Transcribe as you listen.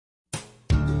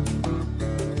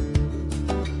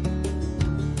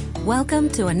Welcome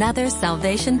to another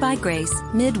Salvation by Grace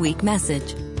Midweek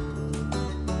message.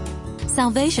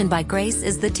 Salvation by Grace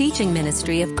is the teaching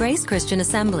ministry of Grace Christian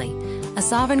Assembly, a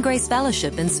Sovereign Grace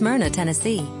Fellowship in Smyrna,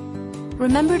 Tennessee.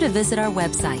 Remember to visit our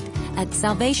website at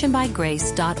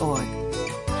salvationbygrace.org.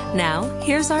 Now,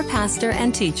 here's our pastor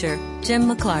and teacher, Jim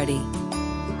McClarty.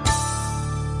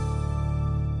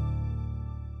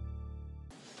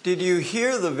 Did you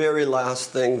hear the very last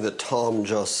thing that Tom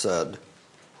just said?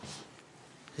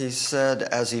 He said,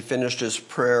 as he finished his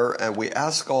prayer, and we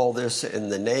ask all this in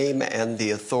the name and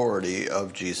the authority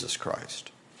of Jesus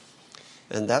Christ.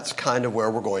 And that's kind of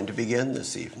where we're going to begin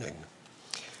this evening.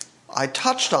 I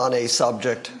touched on a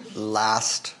subject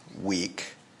last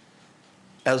week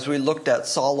as we looked at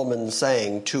Solomon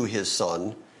saying to his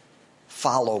son,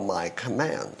 "Follow my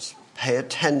commands, pay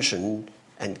attention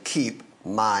and keep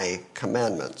my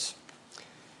commandments."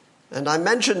 And I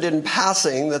mentioned in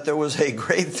passing that there was a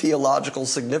great theological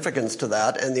significance to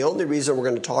that, and the only reason we're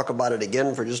going to talk about it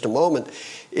again for just a moment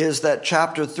is that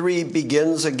chapter 3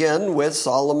 begins again with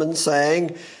Solomon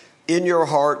saying, "In your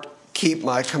heart, keep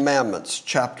my commandments."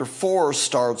 Chapter 4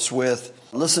 starts with,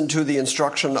 "Listen to the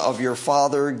instruction of your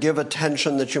father, give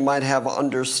attention that you might have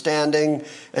understanding,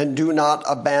 and do not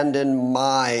abandon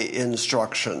my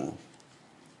instruction."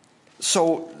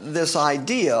 So this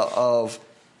idea of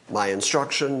my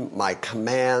instruction, my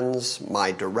commands, my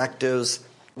directives,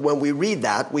 when we read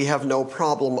that, we have no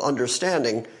problem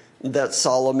understanding that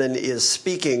Solomon is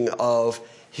speaking of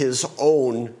his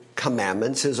own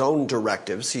commandments, his own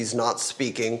directives. He's not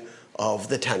speaking of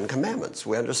the 10 Commandments.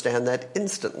 We understand that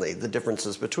instantly, the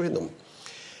differences between them.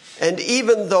 And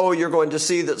even though you're going to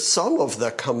see that some of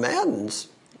the commands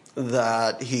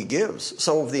that he gives,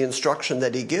 some of the instruction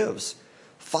that he gives,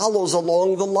 follows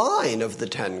along the line of the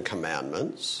 10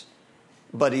 Commandments,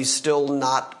 but he's still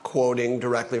not quoting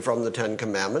directly from the 10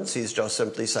 Commandments. He's just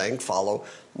simply saying, follow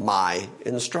my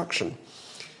instruction.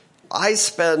 I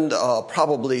spend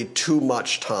probably too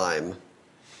much time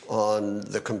on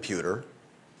the computer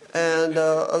and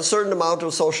a certain amount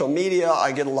of social media.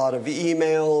 I get a lot of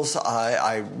emails.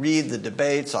 I read the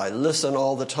debates. I listen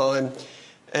all the time.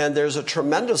 And there's a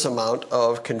tremendous amount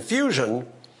of confusion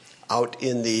out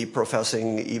in the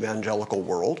professing evangelical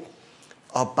world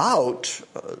about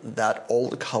that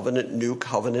old covenant, new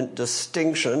covenant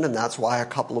distinction. And that's why a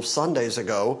couple of Sundays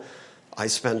ago, I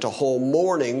spent a whole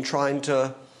morning trying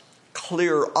to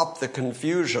clear up the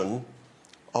confusion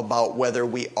about whether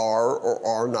we are or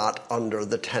are not under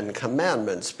the 10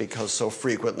 Commandments, because so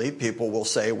frequently people will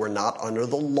say we're not under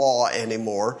the law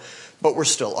anymore, but we're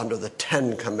still under the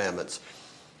 10 Commandments.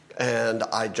 And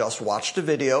I just watched a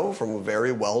video from a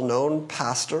very well-known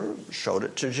pastor, showed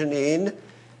it to Janine,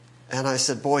 and I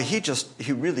said, boy, he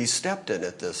really stepped in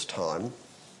it this time.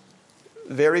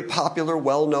 Very popular,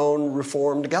 well-known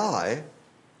Reformed guy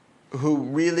who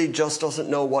really just doesn't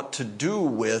know what to do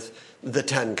with the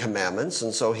 10 Commandments.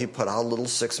 And so he put out a little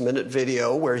 6-minute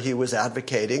video where he was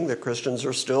advocating that Christians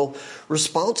are still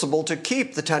responsible to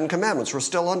keep the 10 Commandments. We're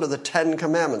still under the 10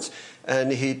 Commandments.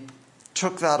 And he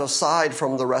took that aside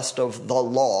from the rest of the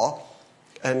law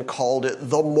and called it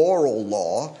the moral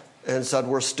law and said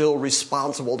we're still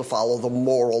responsible to follow the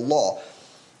moral law.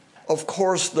 Of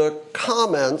course, the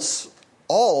comments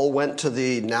all went to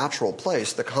the natural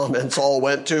place. The comments all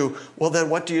went to, well, then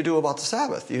what do you do about the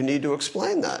Sabbath? You need to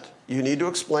explain that. You need to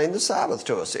explain the Sabbath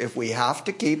to us. If we have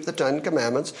to keep the 10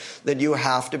 Commandments, then you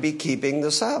have to be keeping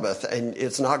the Sabbath. And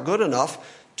it's not good enough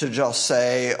to just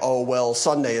say, oh, well,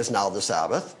 Sunday is now the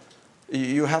Sabbath.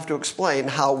 You have to explain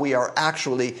how we are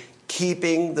actually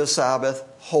keeping the Sabbath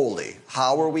holy.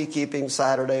 How are we keeping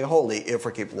Saturday holy if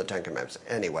we're keeping the 10 Commandments?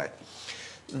 Anyway,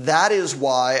 that is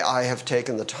why I have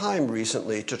taken the time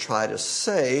recently to try to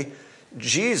say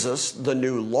Jesus, the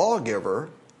new lawgiver,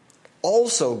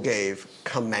 also gave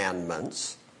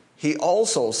commandments. He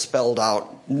also spelled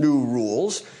out new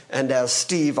rules. And as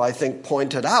Steve, I think,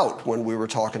 pointed out when we were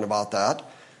talking about that,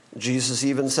 Jesus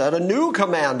even said, "A new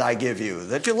command I give you,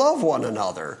 that you love one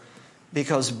another."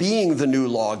 Because being the new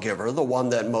lawgiver, the one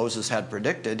that Moses had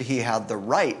predicted, he had the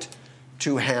right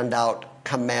to hand out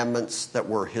commandments that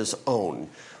were his own,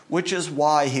 which is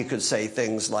why he could say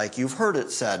things like, "You've heard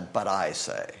it said, but I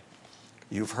say.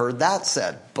 You've heard that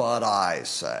said, but I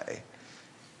say."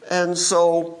 And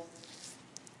so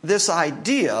this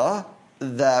idea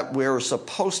that we're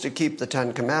supposed to keep the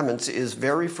 10 Commandments is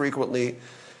very frequently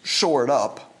shored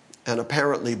up and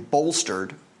apparently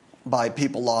bolstered by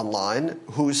people online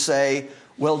who say,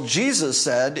 well, Jesus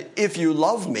said, if you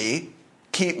love me,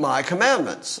 keep my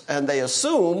commandments. And they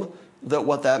assume that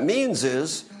what that means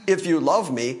is, if you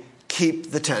love me,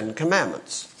 keep the 10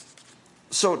 Commandments.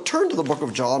 So turn to the book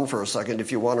of John for a second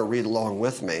if you want to read along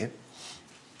with me.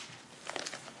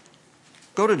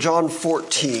 Go to John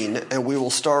 14, and we will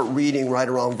start reading right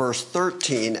around verse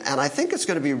 13, and I think it's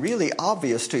going to be really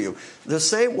obvious to you. The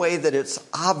same way that it's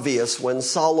obvious when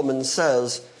Solomon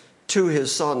says to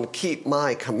his son, keep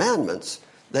my commandments,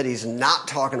 that he's not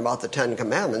talking about the 10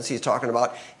 commandments, he's talking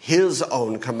about his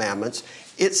own commandments.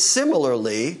 It's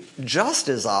similarly just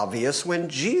as obvious when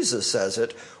Jesus says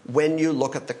it when you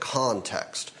look at the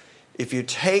context. If you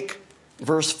take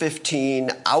verse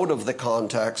 15 out of the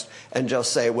context and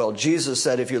just say, well, Jesus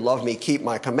said, if you love me, keep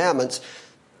my commandments,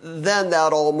 then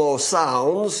that almost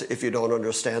sounds, if you don't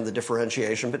understand the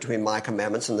differentiation between my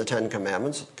commandments and the 10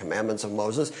 commandments, commandments of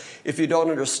Moses, if you don't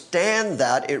understand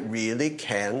that, it really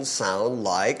can sound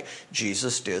like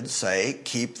Jesus did say,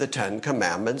 keep the 10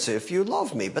 commandments if you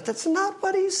love me. But that's not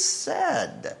what he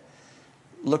said.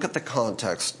 Look at the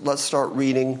context. Let's start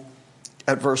reading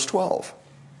at verse 12.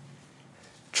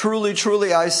 Truly,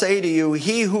 truly, I say to you,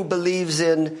 he who believes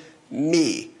in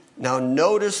me. Now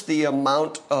notice the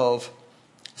amount of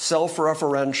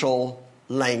self-referential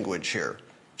language here.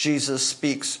 Jesus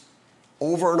speaks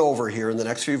over and over here in the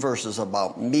next few verses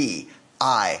about me,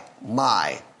 I,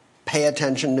 my. Pay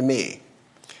attention to me.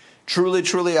 Truly,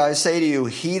 truly, I say to you,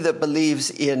 he that believes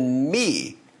in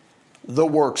me, the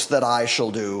works that I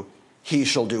shall do, he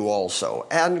shall do also.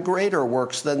 And greater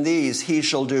works than these he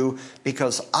shall do,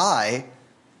 because I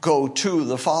go to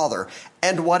the Father.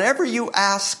 And whatever you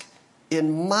ask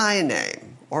in my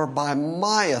name or by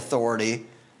my authority,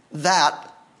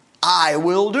 that I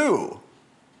will do,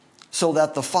 so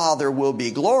that the Father will be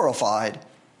glorified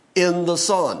in the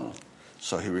Son.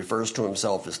 So he refers to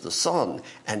himself as the Son.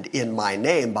 And in my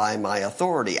name, by my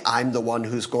authority, I'm the one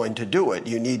who's going to do it.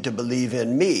 You need to believe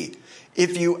in me.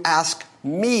 If you ask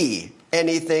me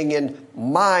anything in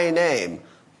my name,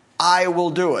 I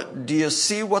will do it. Do you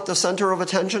see what the center of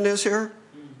attention is here?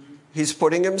 Mm-hmm. He's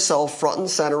putting himself front and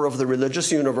center of the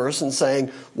religious universe and saying,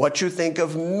 what you think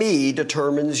of me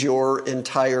determines your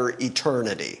entire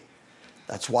eternity.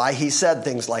 That's why he said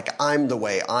things like, I'm the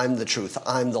way, I'm the truth,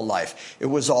 I'm the life. It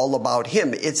was all about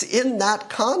him. It's in that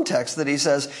context that he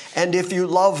says, and if you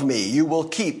love me, you will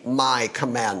keep my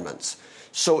commandments.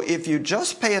 So if you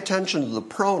just pay attention to the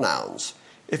pronouns,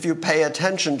 if you pay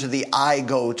attention to the I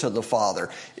go to the Father,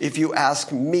 if you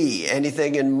ask me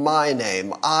anything in my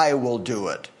name, I will do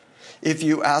it. If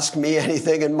you ask me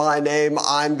anything in my name,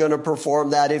 I'm going to perform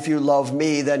that. If you love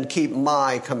me, then keep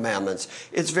my commandments.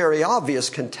 It's very obvious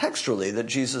contextually that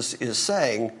Jesus is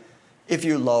saying, if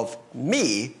you love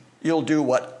me, you'll do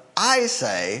what I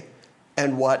say,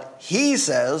 and what he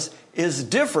says is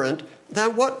different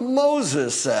than what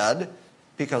Moses said,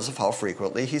 because of how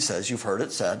frequently he says, you've heard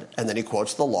it said, and then he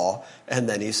quotes the law, and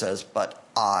then he says, but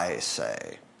I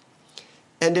say.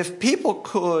 And if people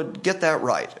could get that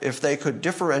right, if they could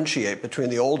differentiate between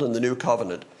the Old and the New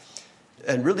Covenant,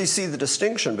 and really see the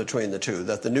distinction between the two,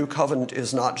 that the New Covenant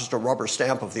is not just a rubber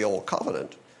stamp of the Old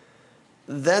Covenant,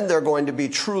 then they're going to be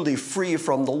truly free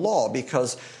from the law,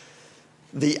 because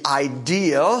the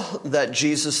idea that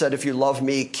Jesus said, if you love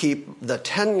me, keep the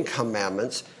 10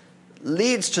 commandments,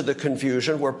 leads to the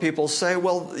confusion where people say,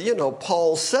 well,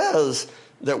 Paul says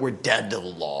that we're dead to the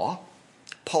law.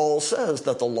 Paul says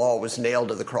that the law was nailed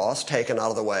to the cross, taken out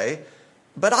of the way.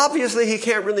 But obviously he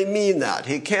can't really mean that.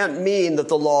 He can't mean that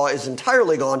the law is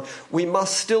entirely gone. We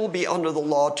must still be under the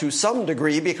law to some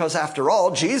degree, because after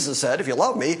all, Jesus said, if you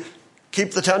love me,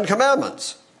 keep the 10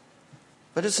 commandments.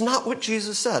 But it's not what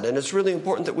Jesus said, and it's really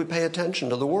important that we pay attention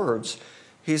to the words.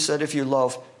 He said, if you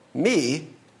love me,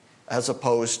 as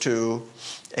opposed to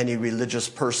any religious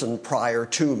person prior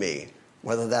to me,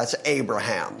 whether that's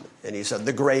Abraham, and he said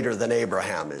the greater than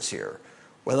Abraham is here,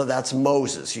 whether that's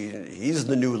Moses, he's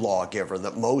the new lawgiver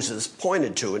that Moses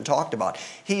pointed to and talked about.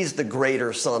 He's the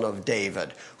greater son of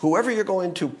David. Whoever you're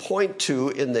going to point to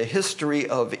in the history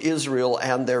of Israel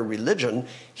and their religion,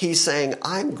 he's saying,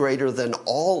 I'm greater than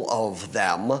all of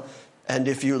them, and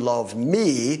if you love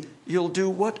me, you'll do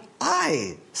what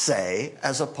I say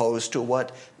as opposed to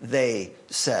what they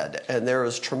said. And there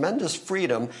is tremendous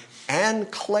freedom and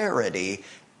clarity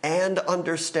and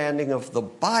understanding of the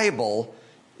Bible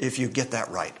if you get that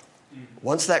right.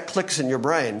 Once that clicks in your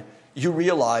brain, you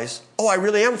realize, I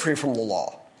really am free from the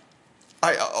law.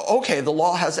 The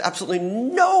law has absolutely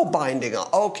no binding on.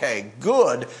 Okay,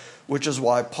 good. Which is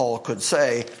why Paul could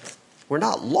say, we're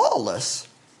not lawless,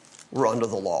 we're under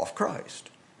the law of Christ.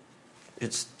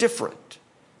 It's different.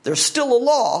 There's still a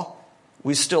law.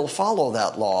 We still follow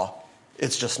that law.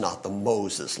 It's just not the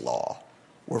Moses law.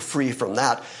 We're free from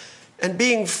that. And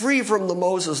being free from the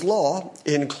Moses law,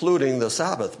 including the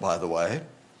Sabbath, by the way,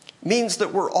 means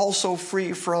that we're also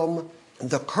free from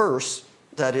the curse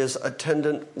that is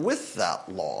attendant with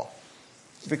that law.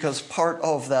 Because part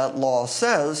of that law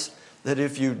says that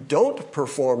if you don't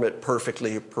perform it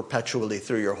perfectly, perpetually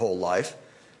through your whole life,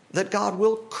 that God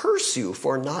will curse you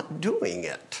for not doing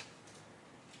it.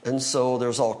 And so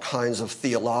there's all kinds of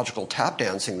theological tap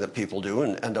dancing that people do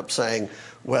and end up saying,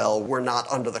 well, we're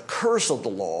not under the curse of the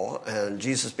law, and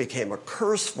Jesus became a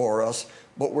curse for us,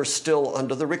 but we're still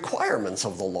under the requirements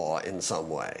of the law in some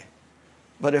way.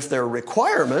 But if they're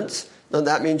requirements, then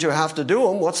that means you have to do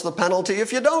them. What's the penalty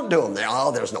if you don't do them?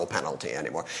 There's no penalty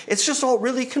anymore. It's just all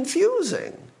really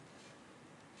confusing.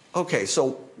 Okay,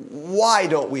 so why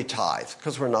don't we tithe?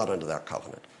 Because we're not under that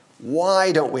covenant.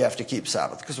 Why don't we have to keep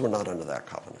Sabbath? Because we're not under that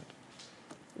covenant.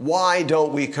 Why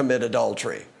don't we commit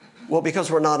adultery? Well, because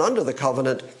we're not under the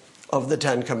covenant of the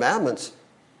Ten Commandments,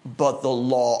 but the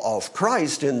law of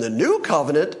Christ in the new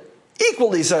covenant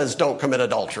equally says don't commit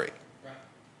adultery.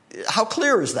 How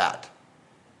clear is that?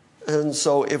 And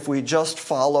so if we just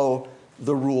follow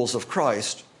the rules of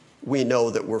Christ, we know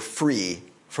that we're free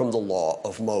from the law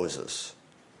of Moses.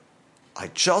 I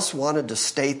just wanted to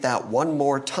state that one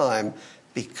more time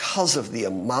because of the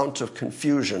amount of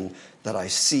confusion that I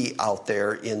see out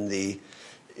there in the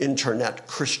internet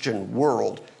Christian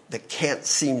world that can't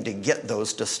seem to get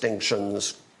those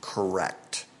distinctions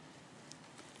correct.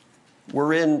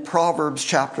 We're in Proverbs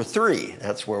chapter 3.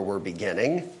 That's where we're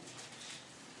beginning.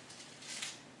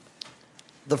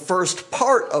 The first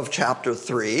part of chapter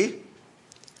 3,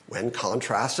 when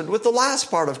contrasted with the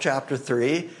last part of chapter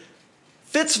 3,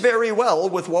 fits very well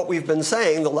with what we've been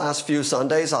saying the last few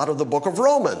Sundays out of the book of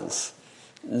Romans.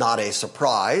 Not a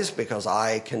surprise, because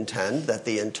I contend that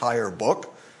the entire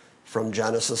book, from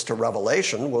Genesis to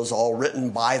Revelation, was all written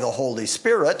by the Holy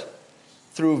Spirit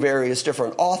through various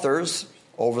different authors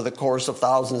over the course of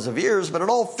thousands of years, but it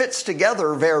all fits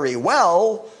together very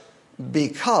well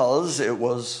because it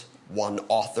was one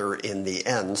author in the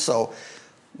end. So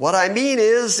what I mean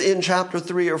is, in chapter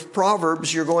 3 of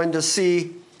Proverbs, you're going to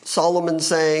see Solomon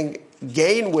saying,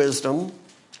 gain wisdom.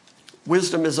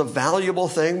 Wisdom is a valuable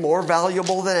thing, more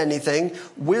valuable than anything.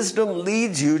 Wisdom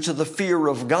leads you to the fear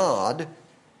of God.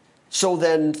 So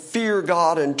then fear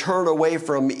God and turn away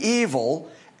from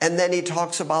evil. And then he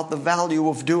talks about the value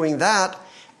of doing that.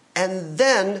 And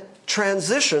then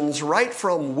transitions right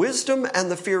from wisdom and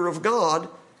the fear of God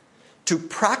to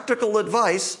practical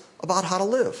advice about how to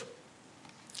live.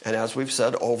 And as we've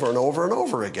said over and over and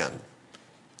over again,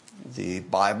 the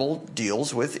Bible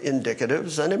deals with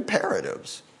indicatives and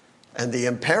imperatives. And the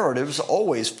imperatives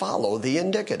always follow the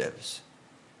indicatives.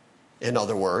 In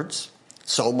other words,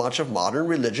 so much of modern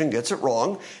religion gets it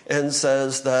wrong and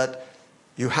says that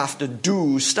you have to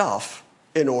do stuff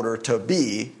in order to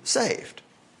be saved.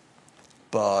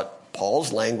 But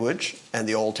Paul's language and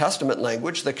the Old Testament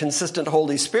language, the consistent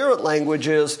Holy Spirit language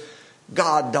is,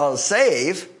 God does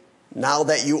save. Now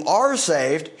that you are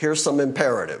saved, here's some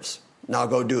imperatives. Now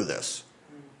go do this.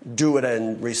 Do it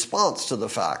in response to the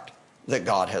fact that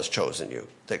God has chosen you,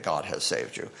 that God has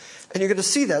saved you. And you're going to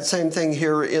see that same thing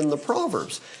here in the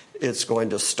Proverbs. It's going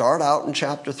to start out in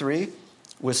chapter 3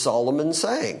 with Solomon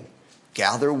saying,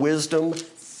 gather wisdom,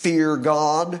 fear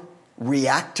God,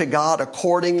 react to God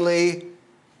accordingly.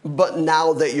 But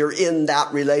now that you're in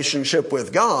that relationship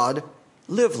with God,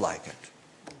 live like it.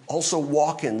 Also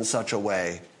walk in such a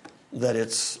way that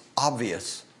it's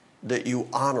obvious that you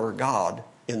honor God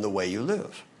in the way you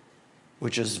live,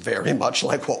 which is very much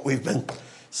like what we've been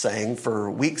saying for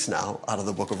weeks now out of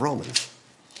the book of Romans.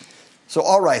 So,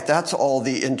 all right, that's all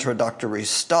the introductory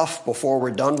stuff. Before we're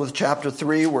done with chapter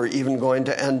 3, we're even going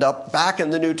to end up back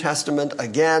in the New Testament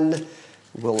again.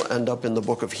 We'll end up in the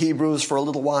book of Hebrews for a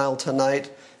little while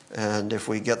tonight. And if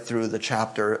we get through the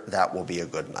chapter, that will be a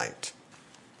good night.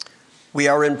 We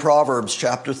are in Proverbs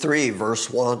chapter 3, verse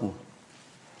 1.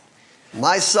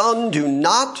 My son, do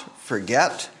not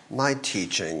forget my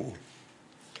teaching.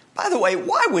 By the way,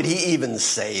 why would he even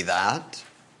say that?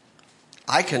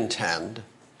 I contend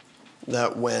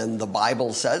that when the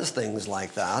Bible says things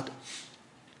like that,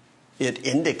 it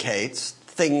indicates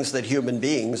things that human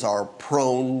beings are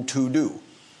prone to do.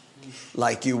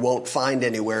 Like you won't find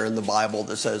anywhere in the Bible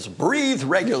that says, breathe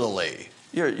regularly.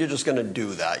 You're just going to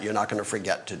do that. You're not going to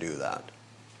forget to do that.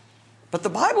 But the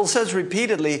Bible says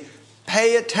repeatedly,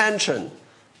 pay attention,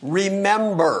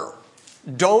 remember,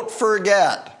 don't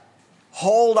forget,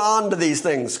 hold on to these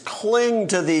things, cling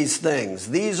to these things.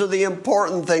 These are the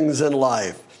important things in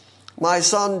life. My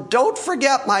son, don't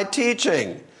forget my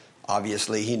teaching.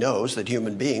 Obviously, he knows that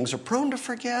human beings are prone to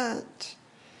forget.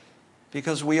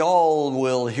 Because we all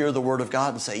will hear the word of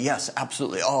God and say, yes,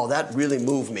 absolutely. Oh, that really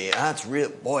moved me. That's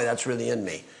really in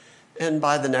me. And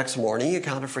by the next morning, you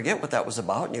kind of forget what that was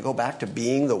about, and you go back to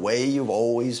being the way you've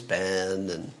always been.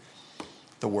 And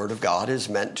the Word of God is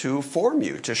meant to form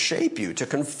you, to shape you, to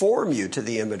conform you to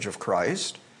the image of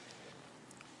Christ.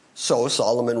 So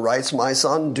Solomon writes, "My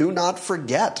son, do not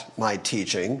forget my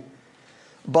teaching,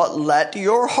 but let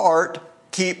your heart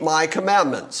keep my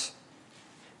commandments."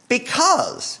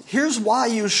 Because, here's why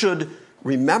you should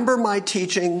remember my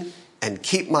teaching and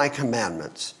keep my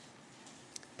commandments.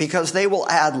 Because they will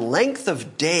add length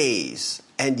of days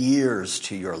and years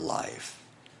to your life.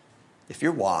 If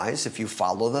you're wise, if you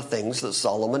follow the things that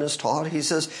Solomon has taught, he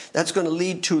says that's going to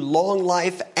lead to long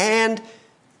life and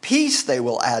peace they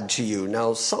will add to you.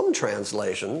 Now, some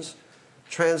translations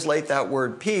translate that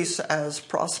word peace as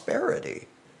prosperity.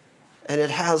 And it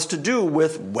has to do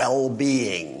with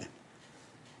well-being.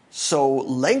 So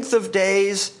length of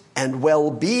days and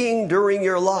well-being during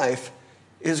your life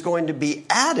is going to be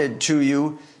added to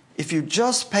you if you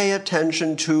just pay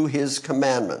attention to his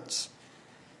commandments.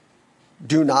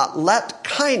 Do not let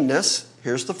kindness,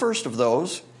 here's the first of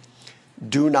those,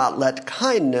 do not let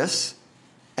kindness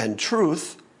and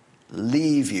truth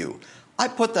leave you. I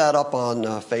put that up on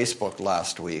Facebook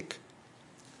last week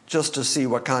just to see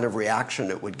what kind of reaction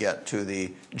it would get to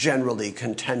the generally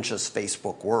contentious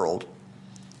Facebook world.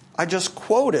 I just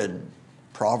quoted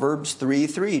Proverbs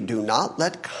 3:3, do not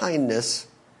let kindness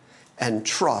and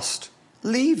trust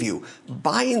leave you.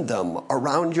 Bind them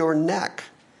around your neck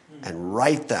and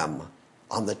write them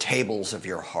on the tables of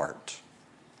your heart.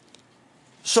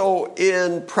 So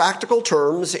in practical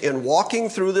terms, in walking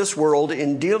through this world,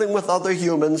 in dealing with other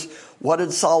humans, what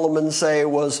did Solomon say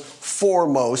was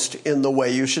foremost in the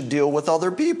way you should deal with other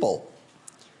people?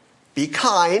 Be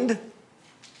kind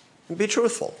and be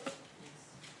truthful.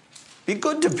 Be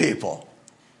good to people,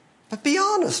 but be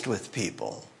honest with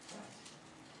people.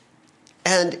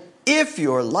 And if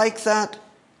you're like that,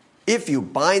 if you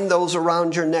bind those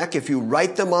around your neck, if you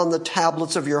write them on the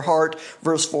tablets of your heart,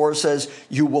 verse 4 says,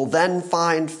 you will then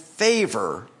find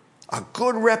favor, a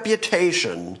good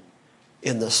reputation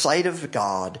in the sight of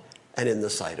God and in the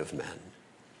sight of men.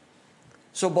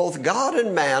 So both God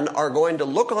and man are going to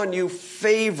look on you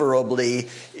favorably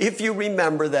if you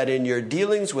remember that in your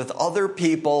dealings with other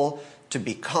people, to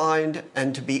be kind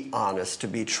and to be honest, to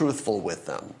be truthful with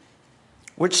them.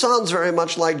 Which sounds very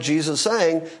much like Jesus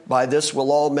saying, by this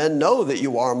will all men know that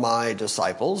you are my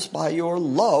disciples, by your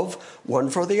love one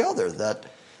for the other.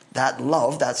 That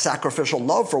love, that sacrificial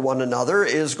love for one another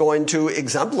is going to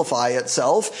exemplify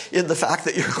itself in the fact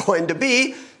that you're going to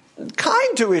be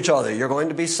kind to each other. You're going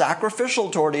to be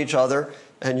sacrificial toward each other,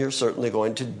 and you're certainly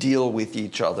going to deal with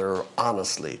each other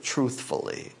honestly,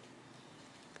 truthfully.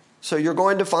 So you're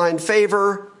going to find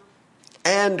favor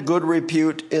and good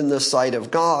repute in the sight of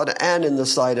God and in the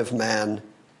sight of man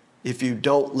if you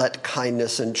don't let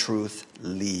kindness and truth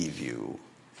leave you.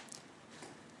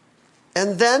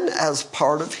 And then, as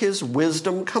part of his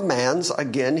wisdom commands,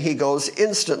 again, he goes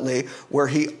instantly where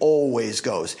he always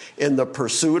goes. In the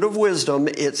pursuit of wisdom,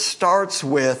 it starts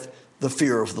with the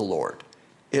fear of the Lord.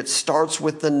 It starts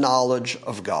with the knowledge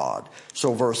of God.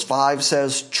 So verse 5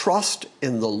 says, trust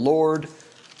in the Lord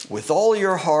with all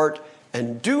your heart,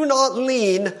 and do not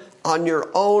lean on your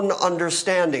own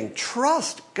understanding.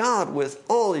 Trust God with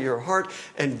all your heart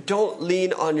and don't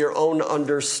lean on your own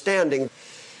understanding.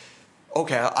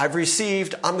 Okay, I've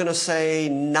received, I'm going to say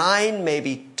 9,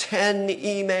 maybe 10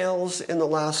 emails in the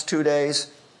last 2 days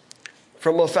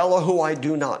from a fellow who I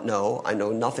do not know. I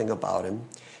know nothing about him.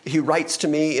 He writes to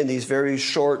me in these very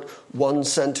short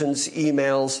one-sentence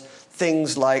emails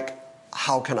things like,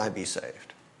 how can I be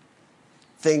saved?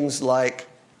 Things like,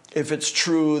 if it's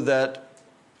true that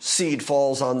seed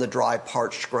falls on the dry,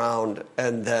 parched ground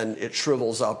and then it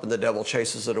shrivels up and the devil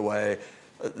chases it away,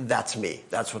 that's me.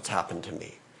 That's what's happened to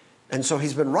me. And so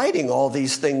he's been writing all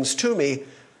these things to me,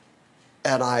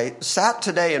 and I sat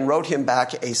today and wrote him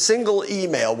back a single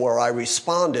email where I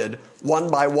responded one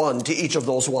by one to each of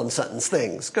those one-sentence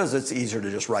things, because it's easier to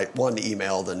just write one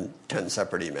email than 10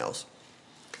 separate emails.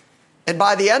 And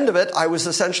by the end of it, I was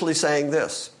essentially saying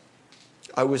this.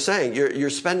 I was saying, you're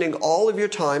spending all of your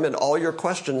time and all your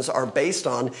questions are based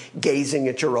on gazing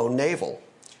at your own navel.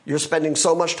 You're spending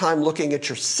so much time looking at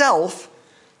yourself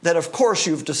that, of course,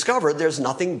 you've discovered there's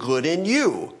nothing good in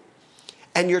you.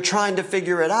 And you're trying to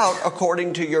figure it out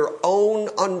according to your own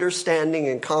understanding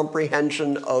and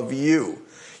comprehension of you.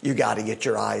 You got to get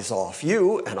your eyes off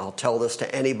you, and I'll tell this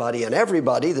to anybody and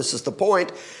everybody. This is the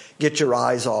point. Get your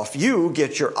eyes off you.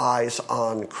 Get your eyes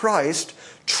on Christ.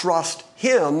 Trust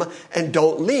Him, and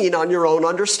don't lean on your own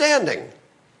understanding.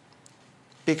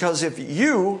 Because if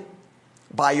you,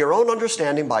 by your own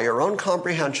understanding, by your own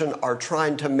comprehension, are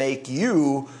trying to make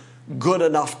you good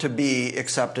enough to be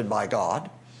accepted by God,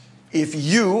 if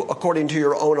you, according to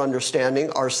your own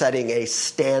understanding, are setting a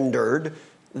standard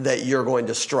that you're going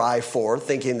to strive for,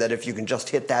 thinking that if you can just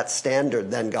hit that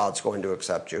standard, then God's going to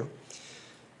accept you.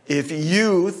 If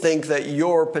you think that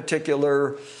your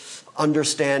particular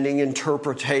understanding,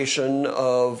 interpretation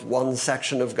of one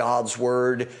section of God's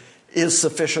word is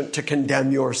sufficient to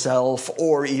condemn yourself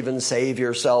or even save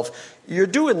yourself, you're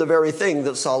doing the very thing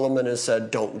that Solomon has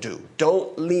said don't do.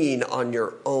 Don't lean on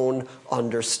your own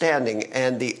understanding.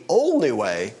 And the only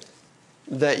way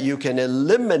that you can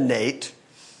eliminate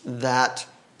that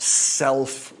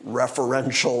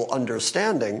self-referential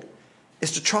understanding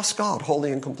is to trust God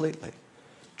wholly and completely.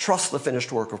 Trust the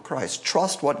finished work of Christ.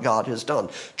 Trust what God has done.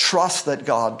 Trust that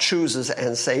God chooses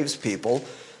and saves people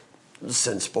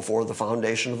since before the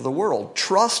foundation of the world.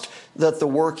 Trust that the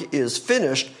work is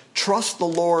finished. Trust the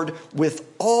Lord with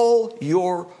all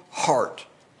your heart.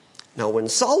 Now, when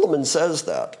Solomon says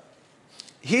that,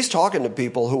 he's talking to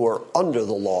people who are under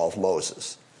the law of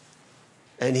Moses.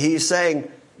 And he's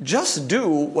saying, just do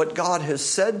what God has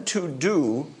said to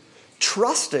do,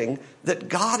 trusting that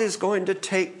God is going to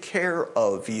take care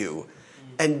of you.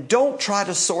 And don't try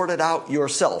to sort it out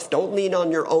yourself. Don't lean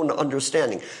on your own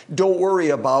understanding. Don't worry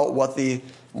about what the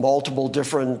multiple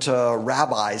different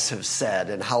rabbis have said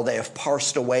and how they have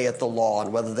parsed away at the law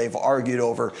and whether they've argued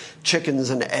over chickens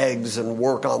and eggs and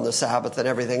work on the Sabbath and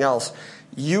everything else.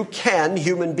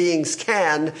 Human beings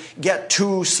can get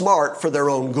too smart for their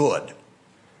own good.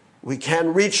 We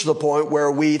can reach the point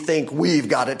where we think we've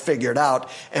got it figured out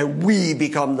and we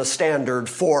become the standard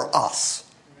for us.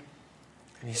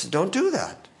 And he said, don't do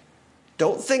that.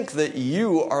 Don't think that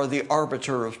you are the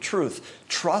arbiter of truth.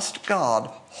 Trust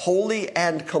God wholly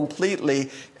and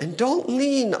completely, and don't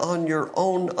lean on your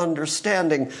own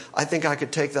understanding. I think I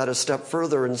could take that a step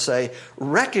further and say,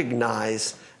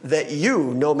 recognize that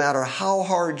you, no matter how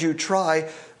hard you try,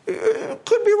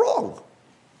 could be wrong.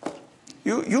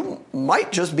 You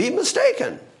might just be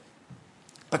mistaken.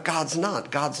 But God's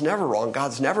not. God's never wrong.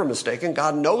 God's never mistaken.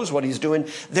 God knows what he's doing.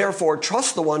 Therefore,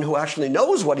 trust the one who actually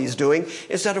knows what he's doing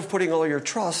instead of putting all your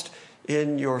trust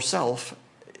in yourself,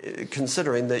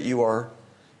 considering that you are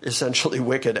essentially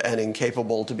wicked and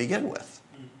incapable to begin with.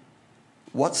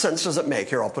 What sense does it make?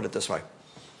 Here, I'll put it this way.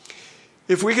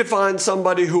 If we could find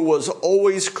somebody who was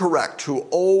always correct, who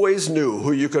always knew,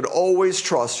 who you could always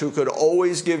trust, who could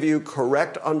always give you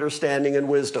correct understanding and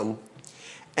wisdom,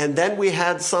 and then we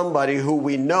had somebody who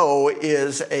we know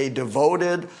is a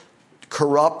devoted,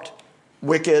 corrupt,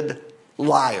 wicked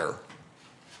liar,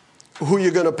 who are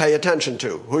you going to pay attention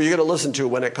to? Who are you going to listen to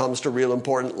when it comes to real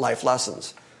important life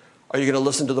lessons? Are you going to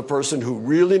listen to the person who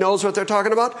really knows what they're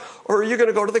talking about? Or are you going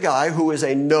to go to the guy who is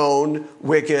a known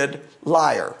wicked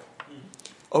liar?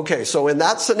 Okay, so in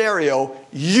that scenario,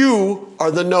 you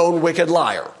are the known wicked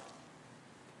liar.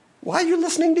 Why are you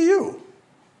listening to you?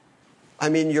 I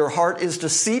mean, your heart is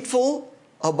deceitful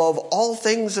above all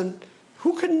things, and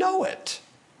who can know it?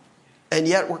 And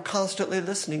yet we're constantly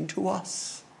listening to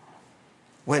us,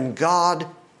 when God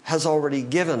has already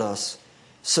given us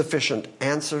sufficient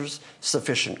answers,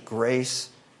 sufficient grace,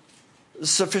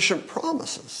 sufficient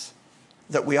promises,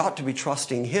 that we ought to be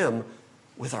trusting him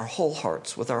with our whole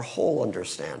hearts, with our whole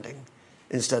understanding,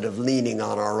 instead of leaning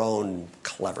on our own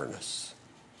cleverness.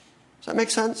 Does that make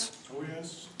sense? Oh,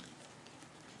 yes.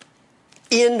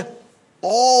 In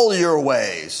all your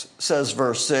ways, says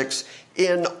verse 6,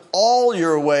 in all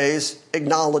your ways,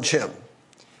 acknowledge him.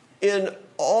 In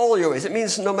all your ways. It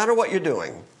means no matter what you're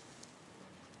doing.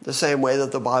 The same way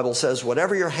that the Bible says,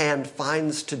 whatever your hand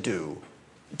finds to do,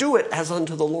 do it as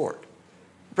unto the Lord.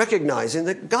 Recognizing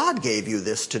that God gave you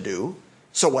this to do.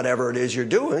 So whatever it is you're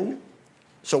doing,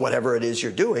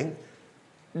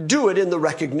 do it in the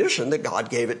recognition that God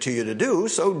gave it to you to do.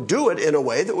 So do it in a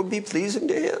way that would be pleasing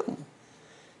to him.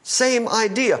 Same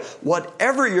idea.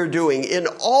 Whatever you're doing, in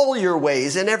all your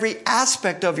ways, in every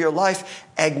aspect of your life,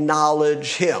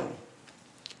 acknowledge him.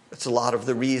 It's a lot of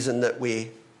the reason that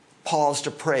we pause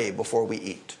to pray before we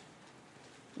eat.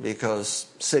 Because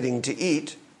sitting to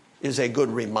eat is a good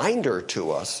reminder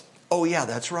to us, oh yeah,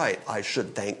 that's right, I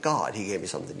should thank God he gave me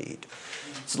something to eat.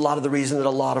 It's a lot of the reason that a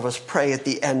lot of us pray at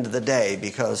the end of the day,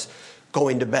 because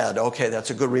going to bed, okay, that's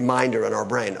a good reminder in our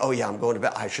brain. Oh yeah, I'm going to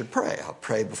bed, I should pray. I'll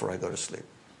pray before I go to sleep.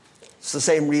 It's the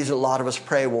same reason a lot of us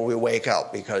pray when we wake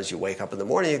up, because you wake up in the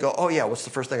morning and you go, oh yeah, what's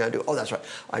the first thing I do? Oh, that's right,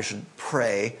 I should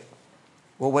pray.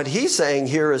 Well, what he's saying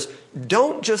here is,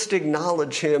 don't just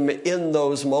acknowledge him in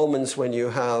those moments when you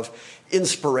have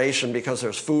inspiration because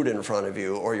there's food in front of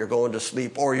you, or you're going to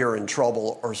sleep, or you're in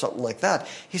trouble, or something like that.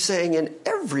 He's saying in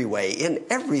every way, in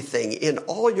everything, in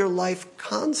all your life,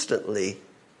 constantly,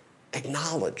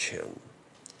 Acknowledge him.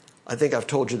 I think I've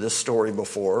told you this story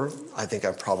before. I think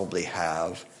I probably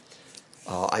have.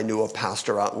 I knew a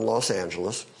pastor out in Los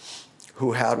Angeles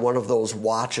who had one of those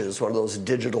watches, one of those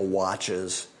digital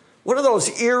watches, one of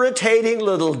those irritating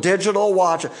little digital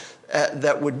watches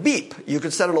that would beep. You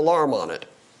could set an alarm on it.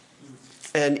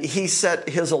 And he set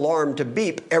his alarm to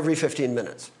beep every 15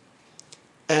 minutes.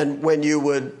 And when you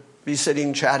would be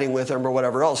sitting chatting with him or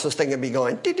whatever else, this thing would be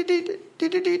going, and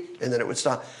then it would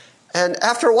stop. And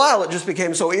after a while, it just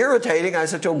became so irritating, I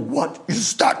said to him, "What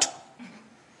is that?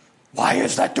 Why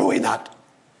is that doing that?"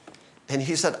 And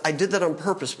he said, "I did that on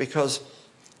purpose because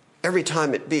every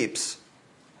time it beeps,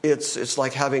 it's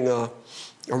like having a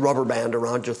rubber band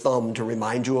around your thumb to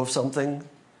remind you of something.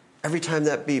 Every time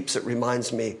that beeps, it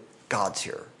reminds me God's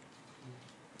here."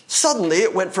 Suddenly,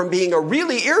 it went from being a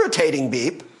really irritating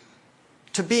beep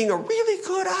to being a really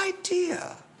good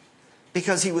idea,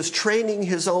 because he was training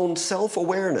his own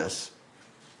self-awareness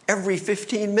every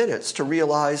 15 minutes to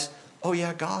realize, oh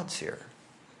yeah, God's here.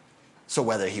 So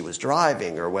whether he was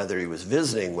driving or whether he was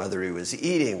visiting, whether he was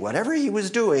eating, whatever he was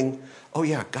doing, oh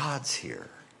yeah, God's here.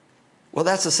 Well,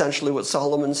 that's essentially what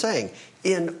Solomon's saying.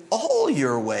 In all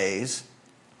your ways,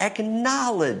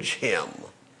 acknowledge him.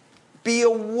 Be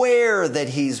aware that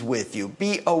he's with you.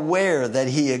 Be aware that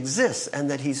he exists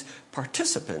and that he's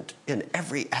participant in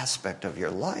every aspect of your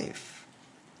life.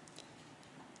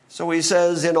 So he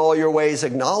says, in all your ways,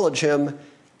 acknowledge him,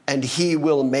 and he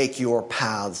will make your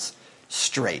paths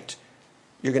straight.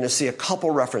 You're going to see a couple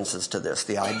references to this,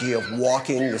 the idea of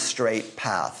walking the straight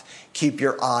path. Keep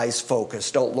your eyes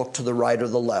focused. Don't look to the right or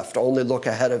the left. Only look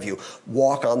ahead of you.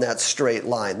 Walk on that straight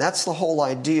line. That's the whole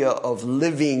idea of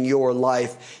living your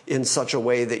life in such a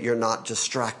way that you're not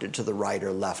distracted to the right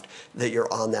or left, that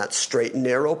you're on that straight and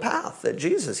narrow path that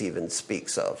Jesus even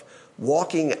speaks of.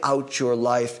 Walking out your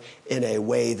life in a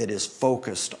way that is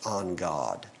focused on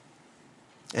God.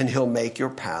 And he'll make your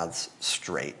paths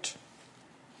straight.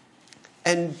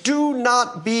 And do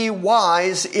not be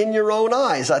wise in your own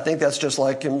eyes. I think that's just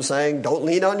like him saying, don't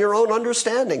lean on your own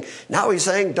understanding. Now he's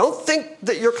saying, don't think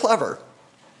that you're clever.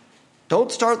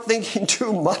 Don't start thinking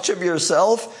too much of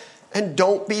yourself, and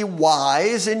don't be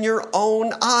wise in your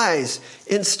own eyes.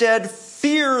 Instead,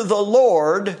 fear the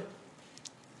Lord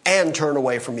and turn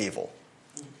away from evil.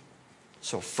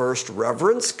 So first,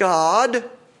 reverence God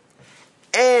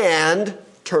and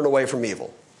turn away from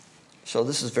evil. So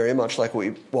this is very much like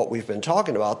what we've been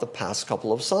talking about the past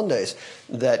couple of Sundays,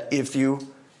 that if you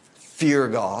fear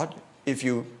God, if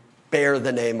you bear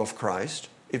the name of Christ,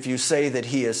 if you say that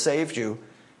he has saved you,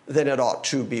 then it ought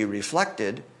to be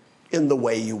reflected in the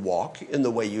way you walk, in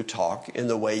the way you talk, in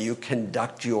the way you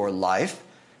conduct your life.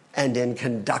 And in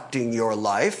conducting your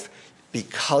life,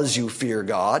 because you fear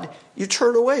God, you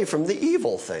turn away from the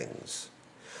evil things.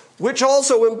 Which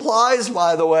also implies,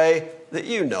 by the way, that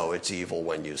you know it's evil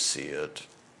when you see it.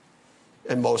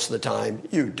 And most of the time,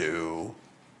 you do.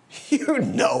 You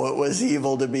know it was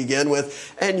evil to begin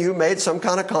with, and you made some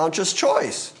kind of conscious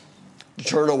choice to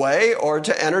turn away or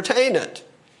to entertain it,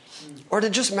 or to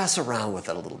just mess around with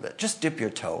it a little bit. Just dip your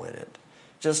toe in it.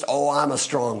 Just, I'm a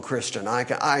strong Christian. I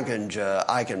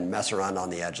can mess around on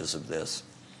the edges of this.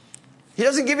 He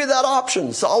doesn't give you that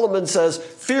option. Solomon says,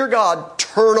 fear God,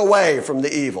 turn away from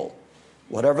the evil.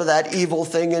 Whatever that evil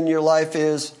thing in your life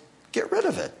is, get rid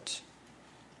of it.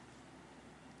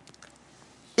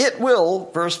 It will,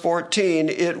 verse 14,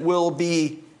 it will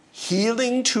be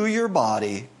healing to your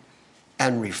body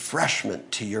and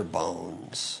refreshment to your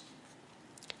bones.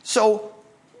 So,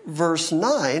 verse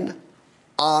 9,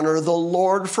 honor the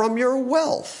Lord from your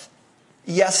wealth.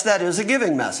 Yes, that is a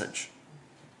giving message.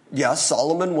 Yes,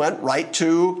 Solomon went right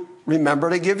to remember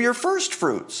to give your first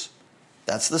fruits.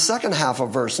 That's the second half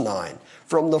of verse 9.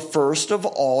 From the first of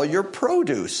all your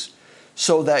produce,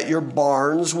 so that your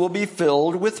barns will be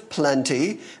filled with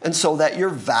plenty, and so that your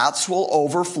vats will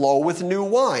overflow with new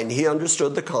wine. He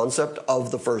understood the concept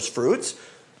of the first fruits.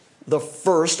 The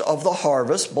first of the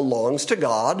harvest belongs to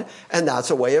God, and that's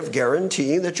a way of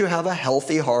guaranteeing that you have a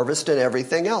healthy harvest and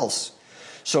everything else.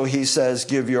 So he says,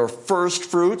 give your first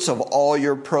fruits of all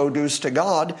your produce to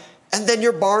God, and then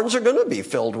your barns are going to be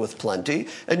filled with plenty,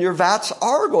 and your vats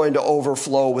are going to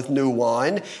overflow with new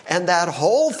wine, and that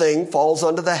whole thing falls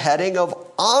under the heading of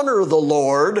honor the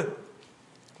Lord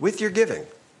with your giving.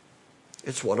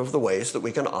 It's one of the ways that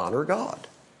we can honor God.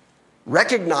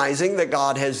 Recognizing that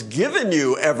God has given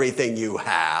you everything you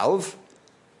have,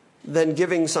 then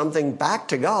giving something back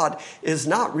to God is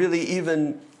not really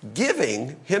even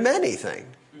giving him anything.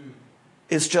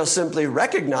 It's just simply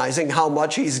recognizing how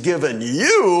much he's given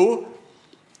you,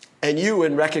 and you,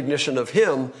 in recognition of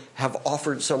him, have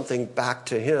offered something back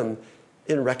to him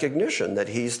in recognition that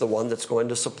he's the one that's going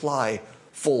to supply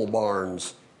full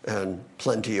barns and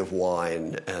plenty of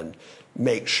wine and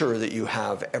make sure that you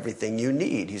have everything you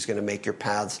need. He's going to make your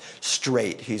paths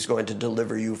straight. He's going to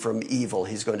deliver you from evil.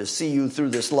 He's going to see you through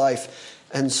this life.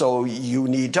 And so you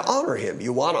need to honor him.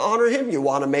 You want to honor him. You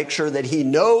want to make sure that he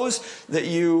knows that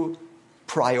you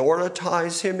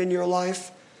prioritize him in your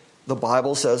life. The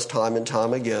Bible says time and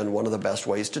time again, one of the best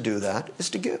ways to do that is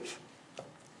to give.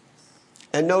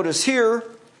 And notice here,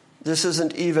 this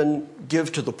isn't even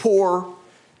give to the poor.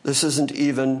 This isn't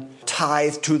even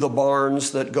tithe to the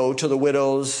barns that go to the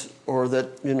widows or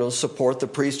that, support the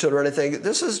priesthood or anything.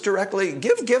 This is directly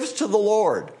give gifts to the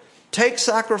Lord. Take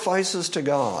sacrifices to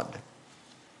God.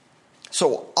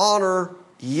 So honor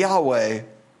Yahweh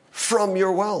from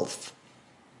your wealth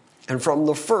and from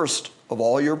the first of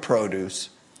all your produce,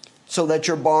 so that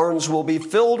your barns will be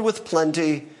filled with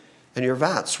plenty and your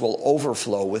vats will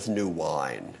overflow with new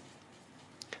wine.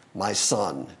 My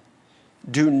son,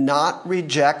 do not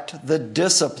reject the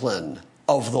discipline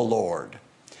of the Lord.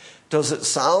 Does it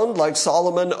sound like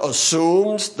Solomon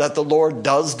assumes that the Lord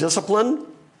does discipline?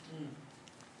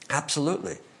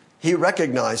 Absolutely. He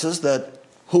recognizes that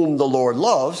whom the Lord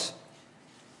loves,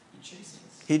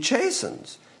 he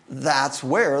chastens. That's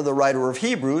where the writer of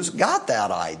Hebrews got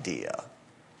that idea.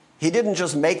 He didn't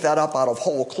just make that up out of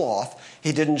whole cloth.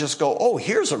 He didn't just go, oh,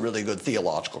 here's a really good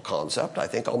theological concept. I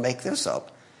think I'll make this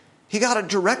up. He got it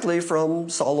directly from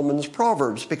Solomon's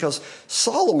Proverbs, because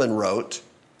Solomon wrote,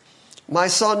 my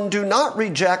son, do not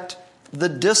reject the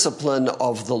discipline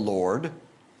of the Lord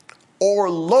or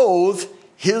loathe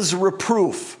his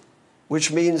reproof,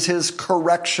 which means his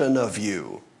correction of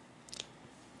you.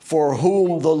 For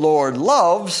whom the Lord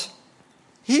loves,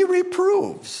 he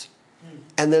reproves.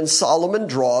 And then Solomon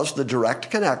draws the direct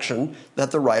connection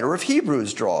that the writer of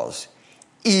Hebrews draws.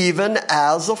 Even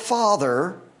as a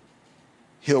father,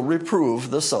 he'll reprove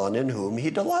the son in whom he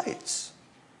delights.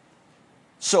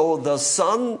 So the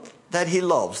son that he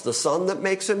loves, the son that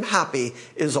makes him happy,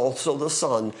 is also the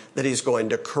son that he's going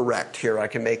to correct. Here, I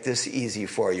can make this easy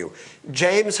for you.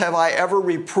 James, have I ever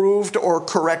reproved or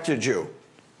corrected you?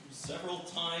 Several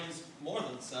times, more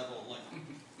than several.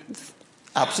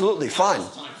 Absolutely, fine.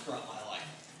 Times throughout my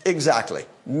life. Exactly.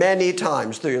 Many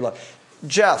times through your life.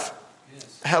 Jeff,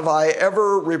 yes. Have I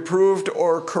ever reproved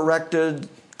or corrected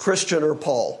Christian or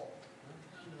Paul?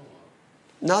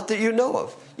 Not that you know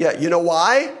of. Yeah, you know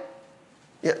why?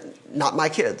 Yeah, not my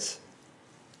kids.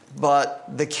 But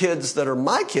the kids that are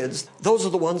my kids, those are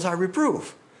the ones I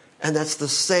reprove. And that's the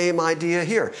same idea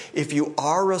here. If you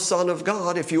are a son of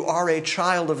God, if you are a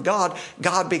child of God,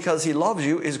 God, because he loves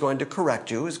you, is going to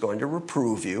correct you, is going to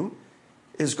reprove you,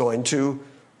 is going to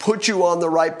put you on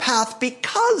the right path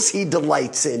because he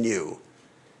delights in you.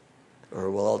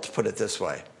 Or, well, I'll put it this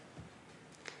way.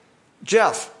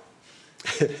 Jeff,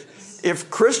 if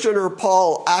Christian or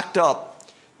Paul act up,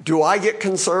 do I get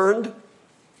concerned?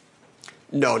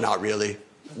 No, not really.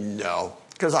 No.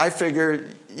 Because I figure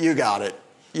you got it.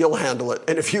 You'll handle it.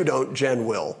 And if you don't, Jen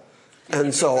will.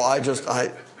 And so I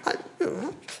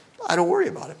don't worry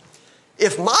about it.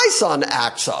 If my son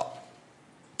acts up,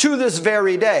 to this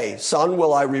very day, son,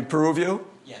 will I reprove you?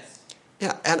 Yes.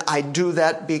 Yeah, and I do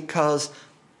that because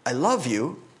I love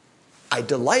you, I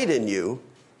delight in you,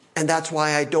 and that's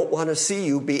why I don't want to see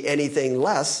you be anything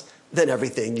less than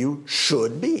everything you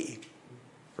should be.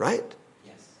 Right?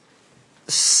 Yes.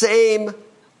 Same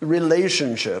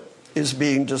relationship is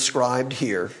being described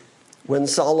here when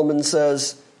Solomon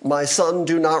says, my son,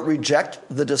 do not reject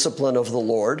the discipline of the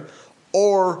Lord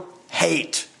or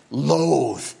hate,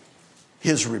 loathe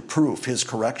his reproof, his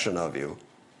correction of you.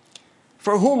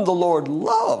 For whom the Lord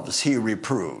loves, he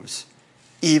reproves,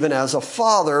 even as a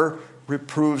father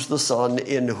reproves the son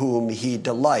in whom he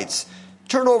delights.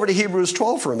 Turn over to Hebrews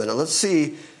 12 for a minute. Let's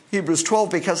see Hebrews 12,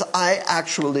 because I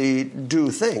actually do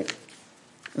think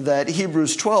that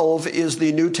Hebrews 12 is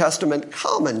the New Testament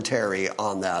commentary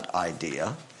on that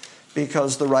idea,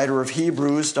 because the writer of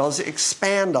Hebrews does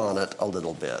expand on it a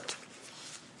little bit.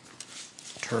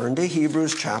 Turn to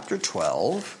Hebrews chapter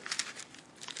 12.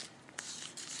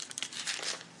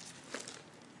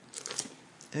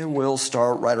 And we'll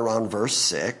start right around verse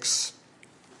 6.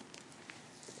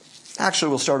 Actually,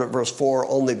 we'll start at verse 4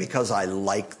 only because I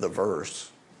like the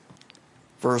verse.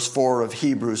 Verse 4 of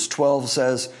Hebrews 12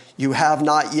 says, you have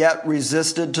not yet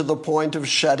resisted to the point of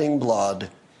shedding blood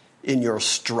in your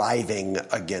striving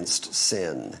against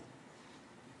sin.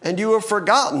 And you have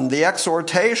forgotten the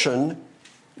exhortation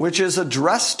which is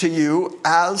addressed to you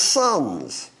as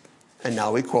sons. And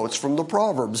now he quotes from the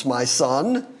Proverbs, my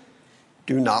son,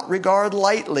 do not regard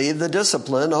lightly the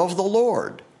discipline of the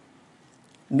Lord,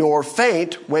 nor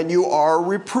faint when you are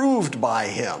reproved by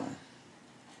him.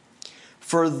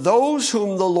 For those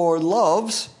whom the Lord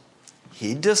loves,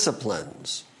 he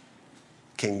disciplines.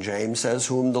 King James says,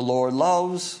 whom the Lord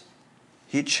loves,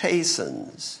 he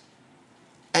chastens.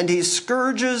 And he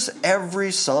scourges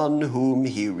every son whom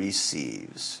he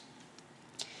receives.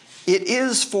 It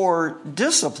is for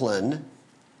discipline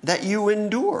that you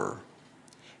endure.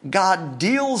 God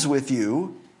deals with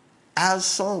you as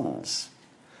sons.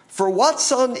 For what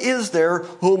son is there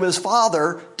whom his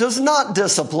father does not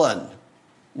discipline?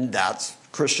 That's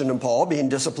Christian and Paul being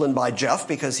disciplined by Jeff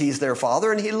because he's their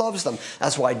father and he loves them.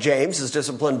 That's why James is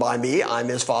disciplined by me. I'm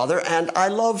his father and I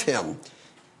love him.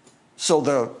 So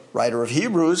the writer of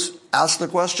Hebrews asks the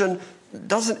question,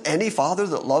 doesn't any father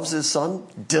that loves his son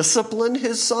discipline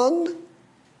his son?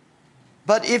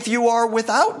 But if you are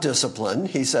without discipline,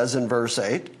 he says in verse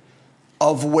 8,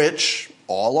 of which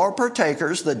all are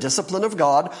partakers, the discipline of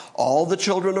God, all the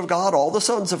children of God, all the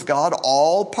sons of God,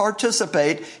 all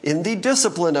participate in the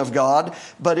discipline of God.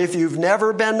 But if you've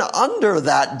never been under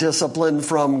that discipline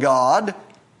from God,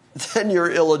 then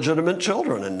you're illegitimate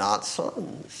children and not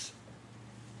sons.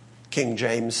 King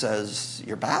James says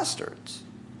you're bastards.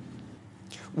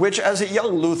 Which as a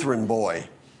young Lutheran boy,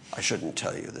 I shouldn't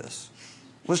tell you this,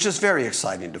 was just very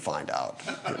exciting to find out.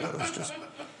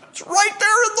 It's right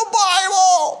there in the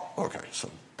Bible. Okay, so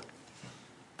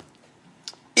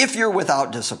if you're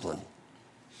without discipline,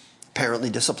 apparently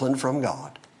discipline from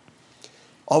God,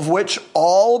 of which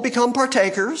all become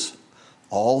partakers,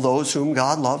 all those whom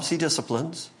God loves, he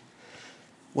disciplines.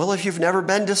 Well, if you've never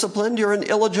been disciplined, you're an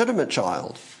illegitimate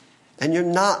child, and you're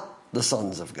not the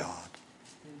sons of God.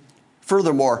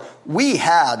 Furthermore, we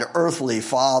had earthly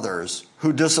fathers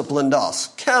who disciplined us.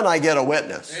 Can I get a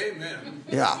witness? Amen.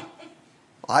 Yeah.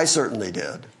 I certainly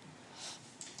did.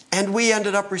 And we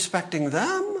ended up respecting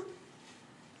them.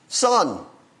 Son,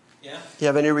 Yeah? you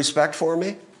have any respect for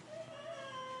me?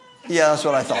 Yeah, that's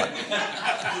what I thought.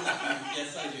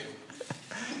 Yes, I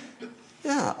do.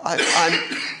 Yeah,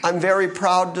 I'm very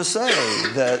proud to say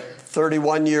that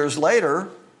 31 years later,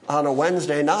 on a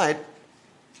Wednesday night,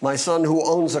 my son who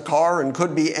owns a car and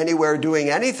could be anywhere doing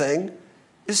anything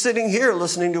is sitting here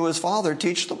listening to his father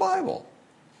teach the Bible.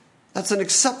 That's an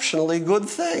exceptionally good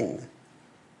thing.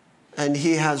 And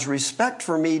he has respect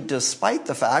for me despite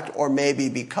the fact, or maybe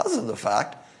because of the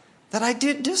fact, that I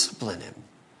did discipline him.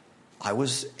 I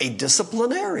was a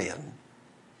disciplinarian.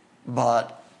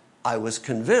 But I was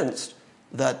convinced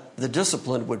that the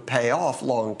discipline would pay off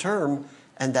long term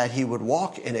and that he would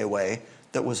walk in a way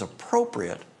that was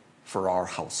appropriate for our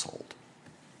household.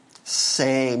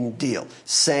 Same deal,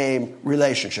 same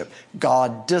relationship.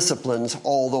 God disciplines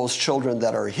all those children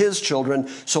that are his children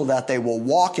so that they will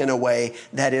walk in a way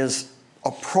that is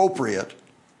appropriate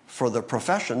for the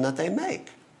profession that they make.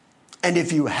 And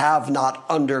if you have not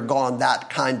undergone that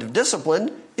kind of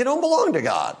discipline, you don't belong to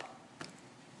God.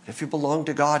 If you belong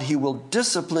to God, he will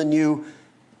discipline you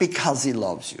because he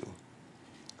loves you.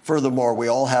 Furthermore, we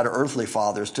all had earthly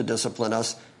fathers to discipline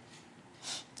us,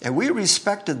 and we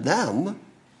respected them.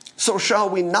 So shall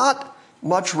we not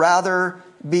much rather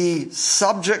be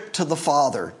subject to the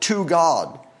Father, to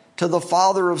God, to the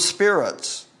Father of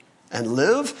spirits, and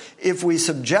live? If we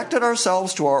subjected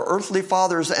ourselves to our earthly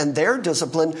fathers and their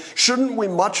discipline, shouldn't we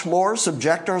much more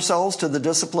subject ourselves to the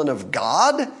discipline of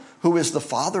God, who is the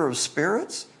Father of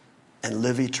spirits, and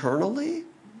live eternally?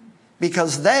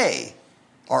 Because they,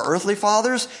 our earthly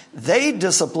fathers, they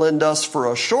disciplined us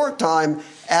for a short time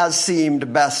as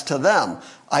seemed best to them.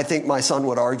 I think my son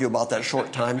would argue about that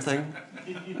short time thing.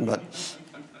 But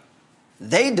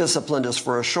they disciplined us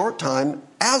for a short time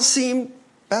as seemed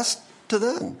best to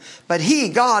them. But he,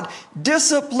 God,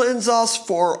 disciplines us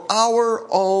for our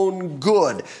own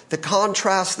good. The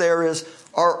contrast there is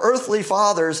our earthly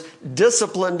fathers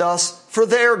disciplined us for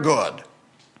their good,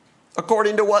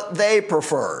 according to what they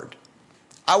preferred.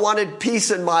 I wanted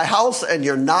peace in my house, and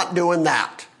you're not doing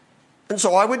that. And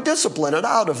so I would discipline it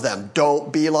out of them.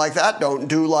 Don't be like that. Don't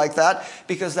do like that,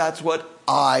 because that's what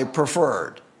I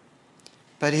preferred.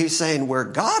 But he's saying where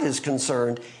God is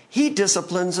concerned, he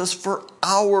disciplines us for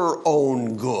our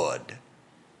own good,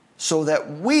 so that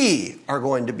we are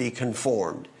going to be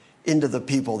conformed into the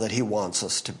people that he wants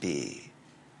us to be.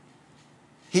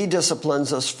 He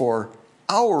disciplines us for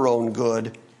our own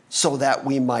good, so that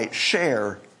we might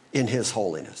share in his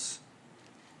holiness.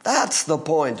 That's the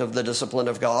point of the discipline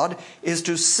of God, is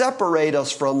to separate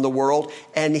us from the world.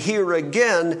 And here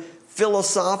again,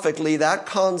 philosophically, that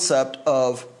concept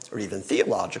of or even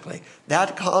theologically,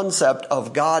 that concept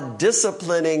of God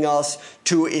disciplining us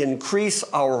to increase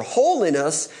our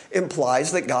holiness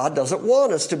implies that God doesn't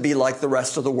want us to be like the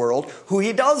rest of the world, who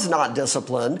he does not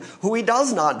discipline, who he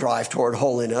does not drive toward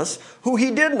holiness, who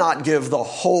he did not give the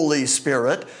Holy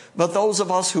Spirit. But those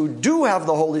of us who do have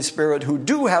the Holy Spirit, who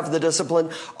do have the discipline,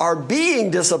 are being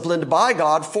disciplined by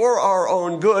God for our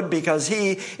own good because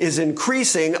he is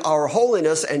increasing our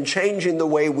holiness and changing the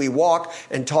way we walk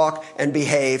and talk and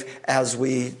behave as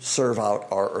we serve out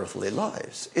our earthly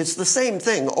lives. It's the same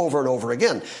thing over and over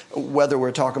again, whether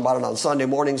we're talking about it on Sunday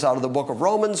mornings out of the book of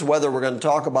Romans, whether we're going to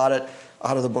talk about it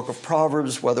out of the book of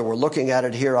Proverbs, whether we're looking at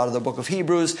it here out of the book of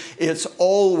Hebrews. It's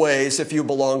always, if you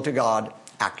belong to God,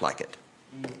 act like it.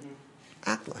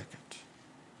 Act like it.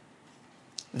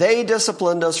 They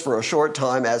disciplined us for a short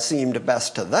time as seemed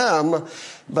best to them,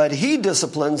 but he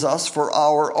disciplines us for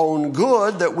our own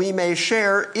good that we may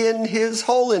share in his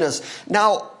holiness.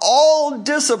 Now, all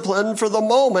discipline for the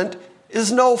moment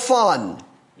is no fun.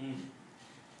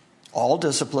 All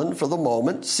discipline for the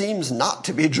moment seems not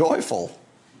to be joyful,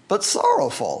 but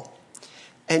sorrowful.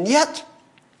 And yet,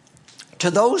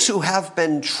 to those who have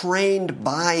been trained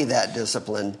by that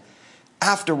discipline,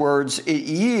 afterwards, it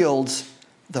yields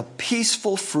the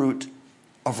peaceful fruit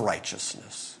of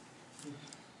righteousness.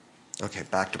 Okay,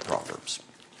 back to Proverbs.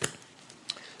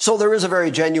 So there is a very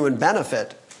genuine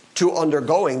benefit to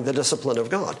undergoing the discipline of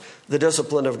God. The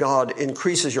discipline of God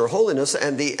increases your holiness,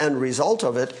 and the end result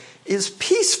of it is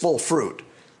peaceful fruit.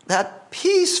 That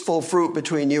peaceful fruit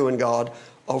between you and God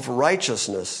of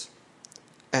righteousness.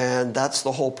 And that's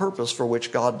the whole purpose for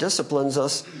which God disciplines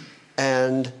us.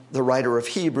 And the writer of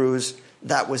Hebrews,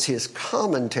 that was his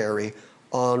commentary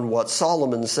on what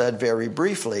Solomon said very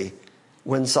briefly.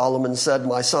 When Solomon said,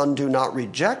 "My son, do not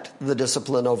reject the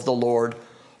discipline of the Lord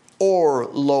or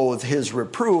loathe his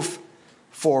reproof,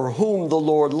 for whom the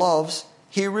Lord loves,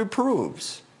 he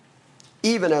reproves,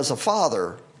 even as a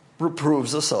father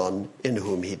reproves a son in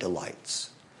whom he delights."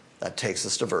 That takes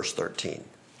us to verse 13.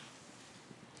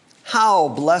 How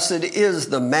blessed is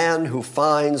the man who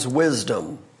finds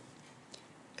wisdom,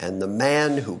 and the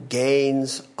man who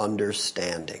gains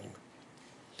understanding.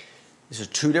 These are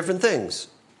two different things.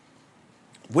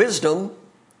 Wisdom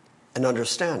and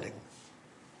understanding.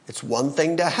 It's one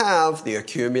thing to have the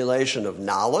accumulation of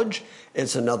knowledge.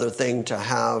 It's another thing to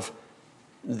have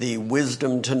the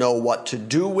wisdom to know what to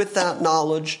do with that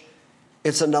knowledge.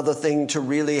 It's another thing to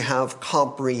really have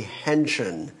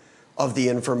comprehension of the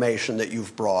information that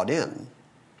you've brought in.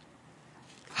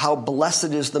 How blessed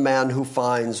is the man who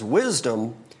finds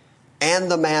wisdom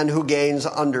and the man who gains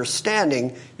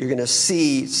understanding. You're going to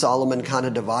see Solomon kind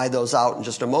of divide those out in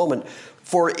just a moment.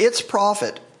 For its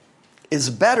profit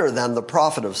is better than the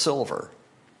profit of silver,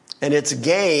 and its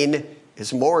gain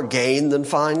is more gain than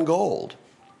fine gold.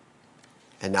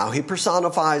 And now he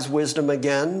personifies wisdom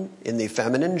again in the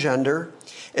feminine gender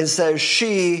and says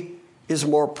she is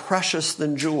more precious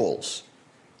than jewels,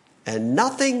 and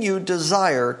nothing you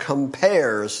desire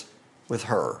compares with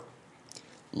her.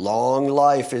 Long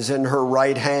life is in her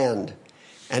right hand,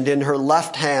 and in her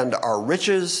left hand are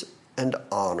riches and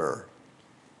honor.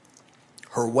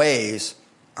 Her ways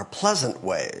are pleasant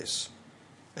ways,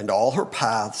 and all her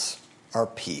paths are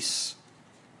peace.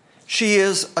 She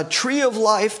is a tree of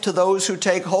life to those who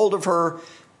take hold of her,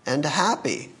 and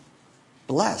happy,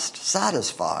 blessed,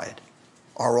 satisfied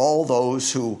are all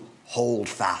those who hold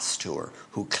fast to her,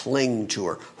 who cling to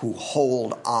her, who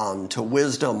hold on to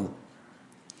wisdom.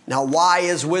 Now, why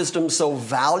is wisdom so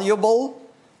valuable?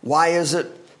 Why is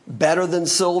it better than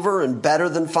silver and better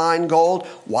than fine gold?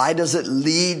 Why does it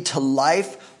lead to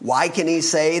life? Why can he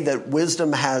say that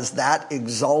wisdom has that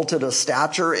exalted a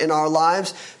stature in our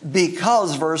lives?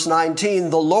 Because, verse 19,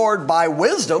 the Lord by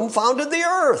wisdom founded the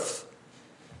earth.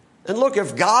 And look,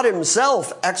 if God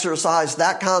himself exercised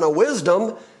that kind of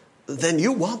wisdom, then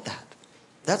you want that.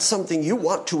 That's something you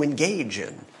want to engage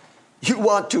in. You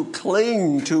want to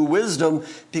cling to wisdom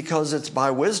because it's by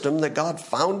wisdom that God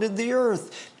founded the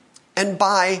earth. And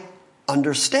by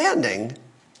understanding,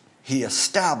 he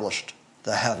established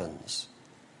the heavens.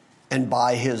 And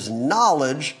by his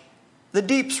knowledge, the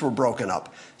deeps were broken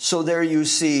up. So there you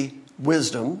see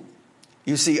wisdom,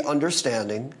 you see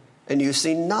understanding, and you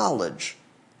see knowledge,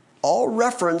 all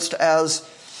referenced as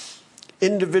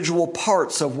individual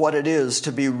parts of what it is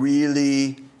to be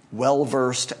really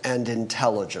well-versed and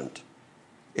intelligent.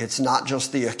 It's not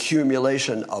just the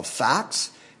accumulation of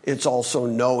facts. It's also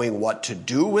knowing what to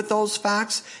do with those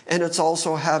facts, and it's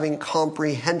also having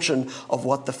comprehension of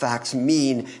what the facts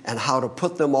mean and how to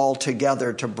put them all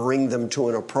together to bring them to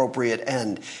an appropriate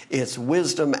end. It's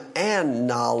wisdom and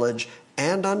knowledge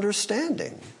and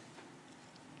understanding.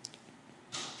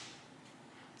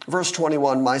 Verse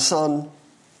 21, my son,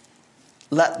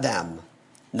 let them,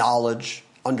 knowledge,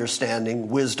 understanding,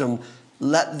 wisdom,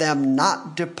 let them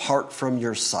not depart from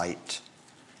your sight.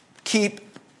 Keep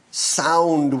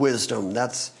sound wisdom,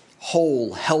 that's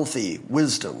whole, healthy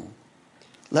wisdom.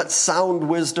 Let sound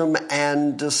wisdom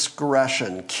and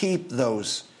discretion, keep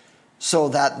those so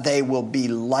that they will be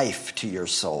life to your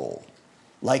soul,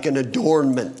 like an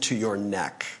adornment to your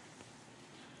neck.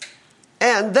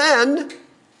 And then,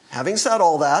 having said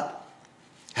all that,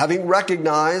 having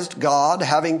recognized God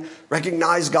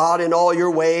in all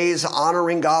your ways,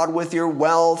 honoring God with your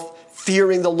wealth,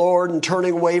 fearing the Lord and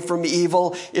turning away from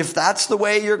evil, if that's the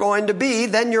way you're going to be,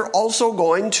 then you're also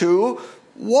going to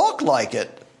walk like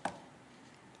it.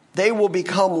 They will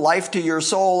become life to your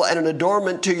soul and an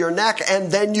adornment to your neck,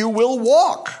 and then you will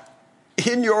walk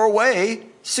in your way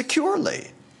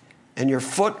securely, and your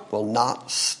foot will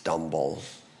not stumble.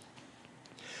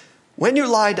 When you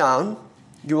lie down,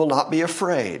 you will not be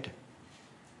afraid.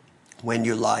 When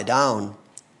you lie down,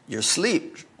 your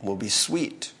sleep will be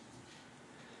sweet.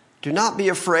 Do not be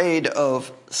afraid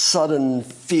of sudden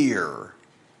fear,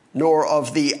 nor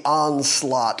of the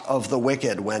onslaught of the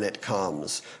wicked when it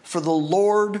comes. For the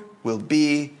Lord will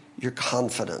be your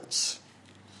confidence,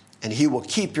 and he will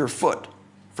keep your foot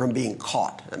from being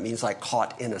caught. That means like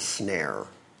caught in a snare.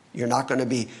 You're not going to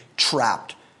be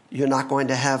trapped. You're not going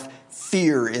to have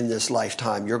fear in this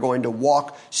lifetime. You're going to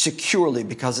walk securely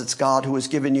because it's God who has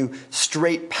given you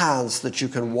straight paths that you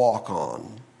can walk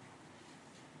on.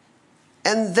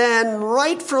 And then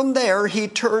right from there, he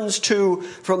turns to,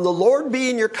 from the Lord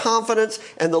being your confidence,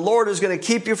 and the Lord is going to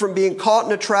keep you from being caught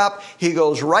in a trap, he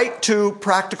goes right to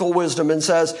practical wisdom and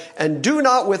says, and do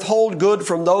not withhold good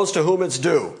from those to whom it's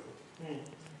due.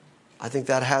 I think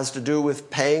that has to do with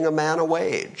paying a man a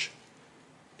wage.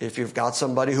 If you've got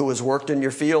somebody who has worked in your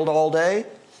field all day,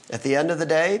 at the end of the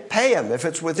day, pay him. If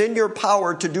it's within your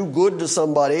power to do good to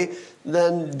somebody,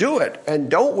 then do it.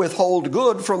 And don't withhold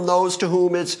good from those to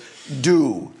whom it's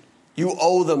due. You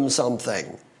owe them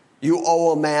something. You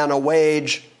owe a man a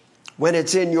wage when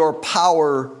it's in your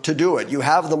power to do it. You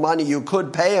have the money, you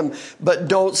could pay him, but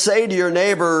don't say to your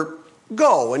neighbor,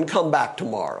 go and come back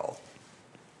tomorrow.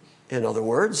 In other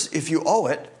words, if you owe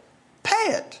it, pay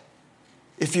it.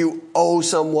 If you owe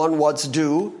someone what's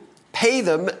due, pay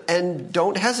them and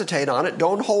don't hesitate on it.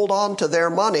 Don't hold on to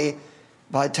their money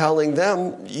by telling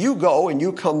them, you go and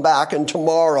you come back and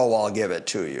tomorrow I'll give it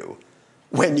to you,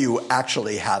 when you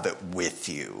actually have it with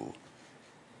you.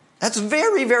 That's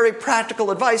very, very practical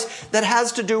advice that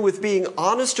has to do with being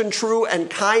honest and true and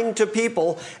kind to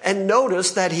people. And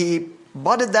notice that he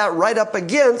butted that right up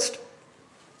against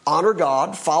honor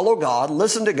God, follow God,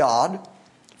 listen to God,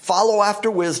 follow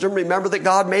after wisdom. Remember that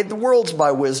God made the worlds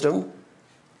by wisdom.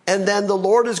 And then the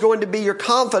Lord is going to be your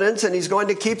confidence, and he's going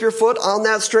to keep your foot on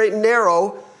that straight and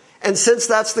narrow. And since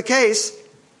that's the case,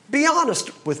 be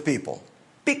honest with people.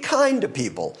 Be kind to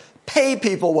people. Pay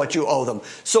people what you owe them.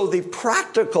 So the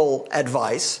practical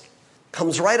advice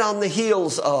comes right on the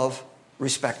heels of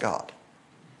respect God.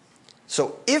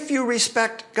 So if you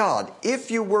respect God,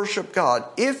 if you worship God,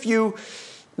 if you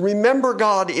remember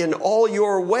God in all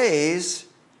your ways,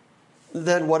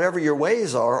 then whatever your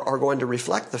ways are going to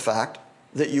reflect the fact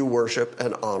that you worship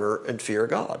and honor and fear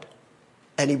God.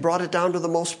 And he brought it down to the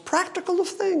most practical of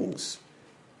things,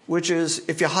 which is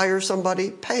if you hire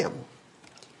somebody, pay them.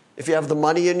 If you have the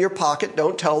money in your pocket,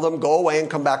 don't tell them, go away and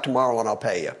come back tomorrow and I'll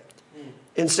pay you.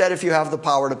 Instead, if you have the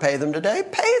power to pay them today,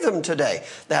 pay them today.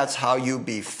 That's how you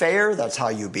be fair. That's how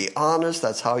you be honest.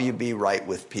 That's how you be right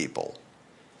with people.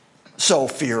 So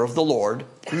fear of the Lord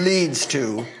leads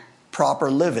to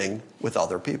proper living with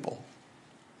other people.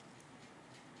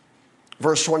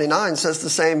 Verse 29 says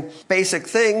the same basic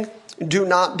thing. Do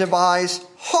not devise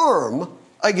harm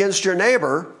against your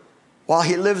neighbor while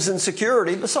he lives in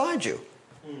security beside you.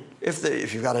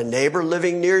 If you've got a neighbor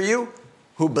living near you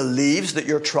who believes that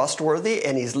you're trustworthy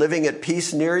and he's living at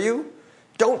peace near you,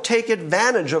 don't take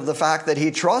advantage of the fact that he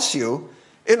trusts you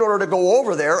in order to go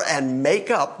over there and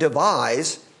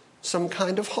devise some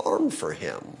kind of harm for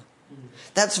him.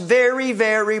 That's very,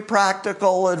 very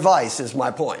practical advice, is my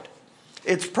point.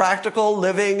 It's practical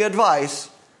living advice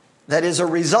that is a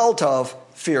result of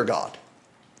fear God.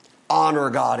 Honor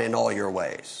God in all your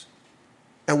ways.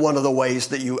 And one of the ways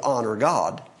that you honor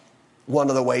God, one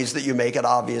of the ways that you make it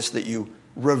obvious that you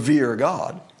revere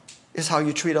God, is how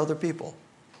you treat other people.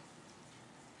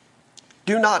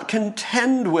 Do not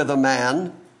contend with a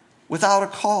man without a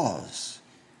cause,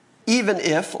 even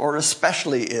if, or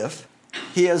especially if,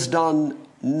 he has done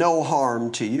no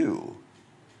harm to you.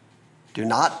 Do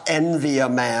not envy a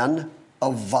man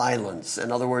of violence.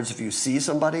 In other words, if you see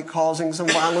somebody causing some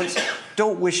violence,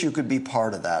 don't wish you could be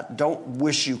part of that. Don't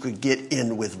wish you could get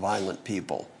in with violent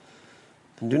people.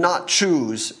 And do not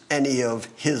choose any of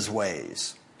his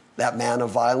ways. That man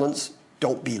of violence,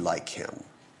 don't be like him.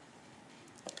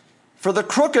 For the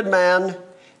crooked man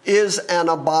is an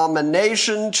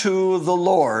abomination to the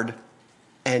Lord,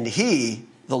 and he,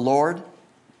 the Lord,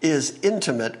 is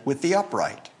intimate with the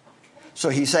upright. So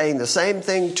he's saying the same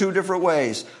thing two different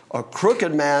ways. A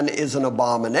crooked man is an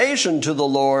abomination to the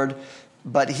Lord,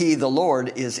 but he, the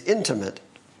Lord, is intimate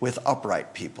with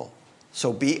upright people.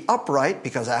 So be upright,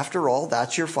 because after all,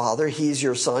 that's your father. He's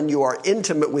your son. You are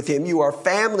intimate with him. You are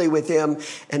family with him.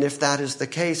 And if that is the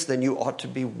case, then you ought to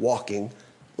be walking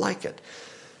like it.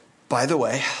 By the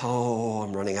way,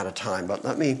 I'm running out of time, but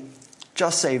let me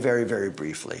just say very, very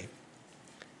briefly.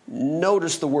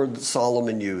 Notice the word that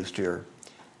Solomon used here.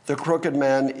 The crooked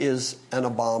man is an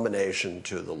abomination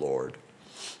to the Lord.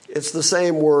 It's the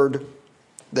same word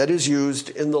that is used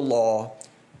in the law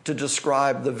to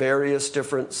describe the various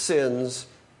different sins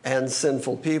and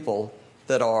sinful people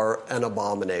that are an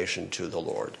abomination to the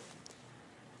Lord.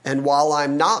 And while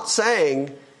I'm not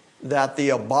saying that the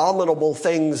abominable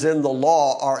things in the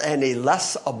law are any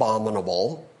less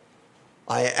abominable,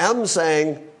 I am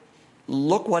saying,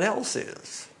 look what else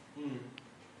is.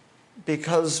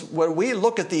 Because when we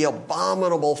look at the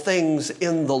abominable things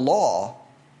in the law,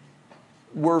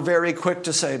 we're very quick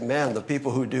to say, man, the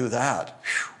people who do that.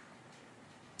 Whew.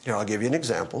 Here, I'll give you an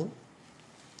example.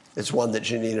 It's one that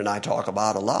Janine and I talk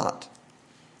about a lot.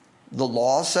 The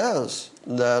law says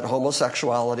that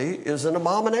homosexuality is an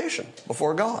abomination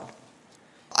before God.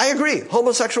 I agree.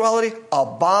 Homosexuality,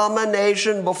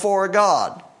 abomination before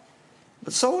God.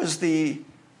 But so is the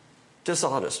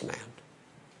dishonest man.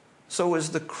 So is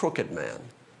the crooked man.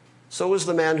 So is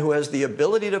the man who has the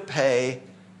ability to pay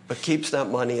but keeps that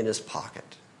money in his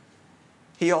pocket.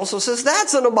 He also says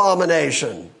that's an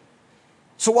abomination.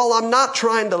 So while I'm not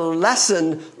trying to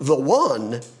lessen the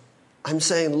one, I'm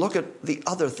saying look at the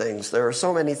other things. There are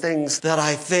so many things that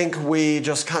I think we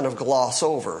just kind of gloss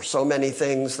over. So many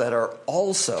things that are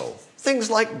also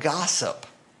things like gossip,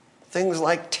 things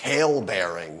like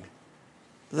tale-bearing,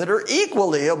 that are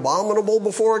equally abominable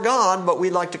before God, but we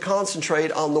like to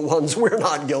concentrate on the ones we're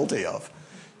not guilty of.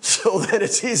 So that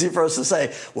it's easy for us to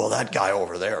say, well, that guy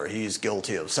over there, he's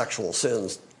guilty of sexual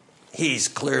sins. He's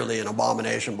clearly an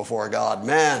abomination before God.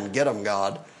 Man, get him,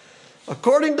 God.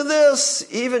 According to this,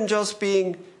 even just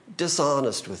being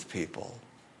dishonest with people,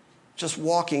 just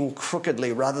walking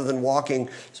crookedly rather than walking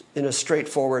in a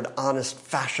straightforward, honest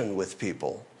fashion with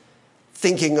people,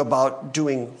 thinking about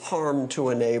doing harm to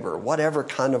a neighbor, whatever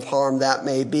kind of harm that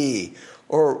may be,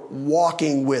 or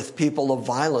walking with people of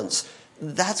violence.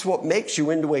 That's what makes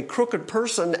you into a crooked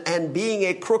person, and being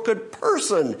a crooked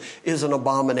person is an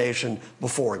abomination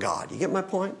before God. You get my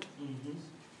point? Mm-hmm.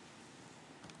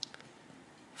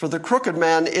 For the crooked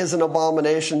man is an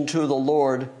abomination to the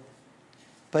Lord,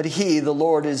 but he, the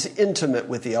Lord, is intimate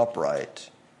with the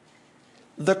upright.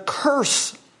 The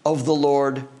curse of the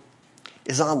Lord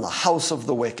is on the house of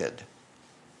the wicked,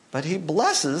 but he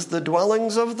blesses the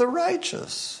dwellings of the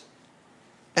righteous.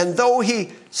 And though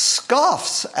he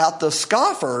scoffs at the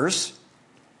scoffers,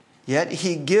 yet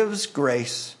he gives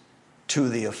grace to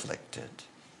the afflicted.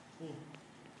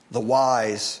 The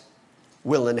wise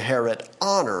will inherit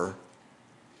honor,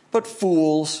 but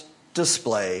fools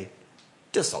display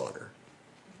dishonor.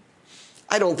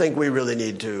 I don't think we really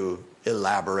need to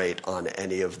elaborate on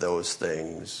any of those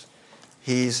things.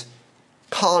 He's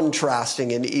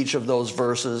contrasting in each of those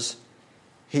verses.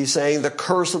 He's saying the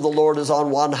curse of the Lord is on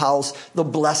one house, the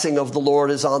blessing of the Lord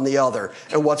is on the other.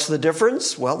 And what's the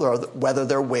difference? Well, whether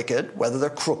they're wicked, whether they're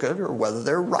crooked, or whether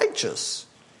they're righteous.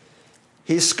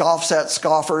 He scoffs at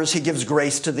scoffers. He gives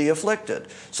grace to the afflicted.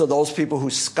 So those people who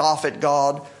scoff at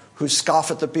God, who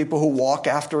scoff at the people who walk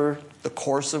after the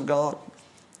course of God,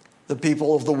 the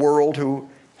people of the world who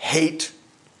hate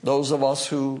those of us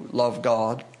who love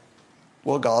God,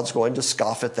 well, God's going to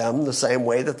scoff at them the same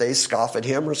way that they scoff at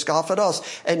him or scoff at us.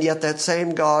 And yet that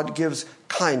same God gives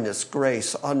kindness,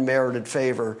 grace, unmerited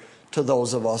favor to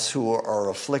those of us who are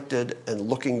afflicted and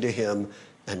looking to him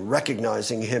and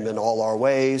recognizing him in all our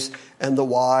ways. And the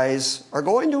wise are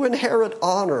going to inherit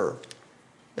honor,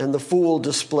 and the fool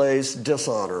displays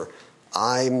dishonor.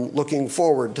 I'm looking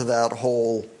forward to that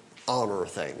whole honor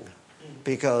thing,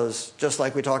 because just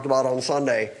like we talked about on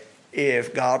Sunday,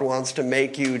 if God wants to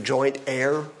make you joint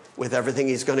heir with everything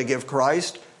he's going to give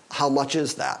Christ, how much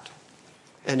is that?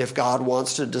 And if God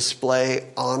wants to display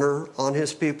honor on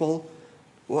his people,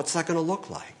 what's that going to look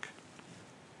like?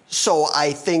 So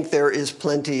I think there is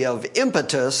plenty of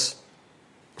impetus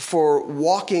for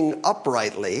walking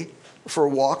uprightly, for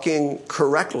walking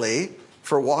correctly,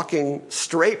 for walking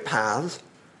straight paths.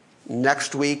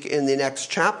 Next week in the next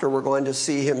chapter, we're going to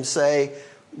see him say,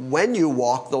 when you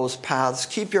walk those paths,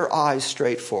 keep your eyes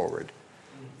straight forward.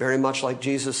 Very much like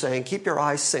Jesus saying, keep your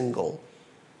eyes single.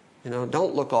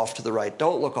 Don't look off to the right.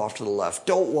 Don't look off to the left.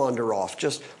 Don't wander off.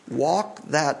 Just walk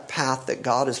that path that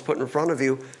God has put in front of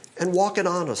you and walk it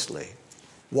honestly.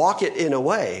 Walk it in a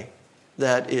way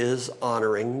that is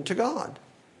honoring to God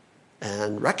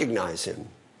and recognize him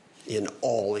in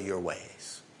all your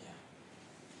ways.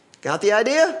 Got the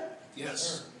idea?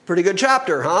 Yes. Pretty good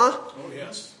chapter, huh? Oh,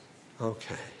 yes.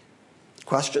 Okay.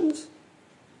 Questions?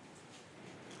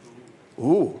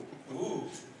 Ooh. Ooh.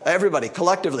 Everybody,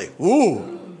 collectively.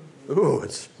 Ooh. Ooh,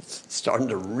 it's starting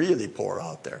to really pour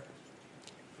out there.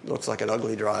 Looks like an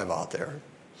ugly drive out there.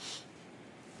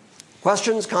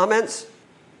 Questions, comments?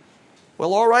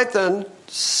 Well, all right then.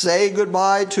 Say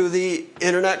goodbye to the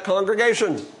internet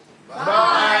congregation.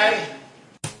 Bye.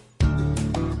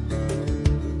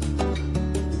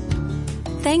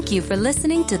 Thank you for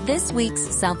listening to this week's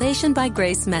Salvation by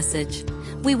Grace message.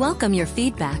 We welcome your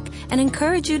feedback and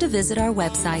encourage you to visit our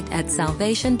website at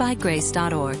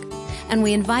salvationbygrace.org. And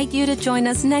we invite you to join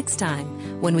us next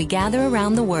time when we gather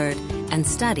around the Word and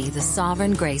study the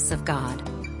sovereign grace of God.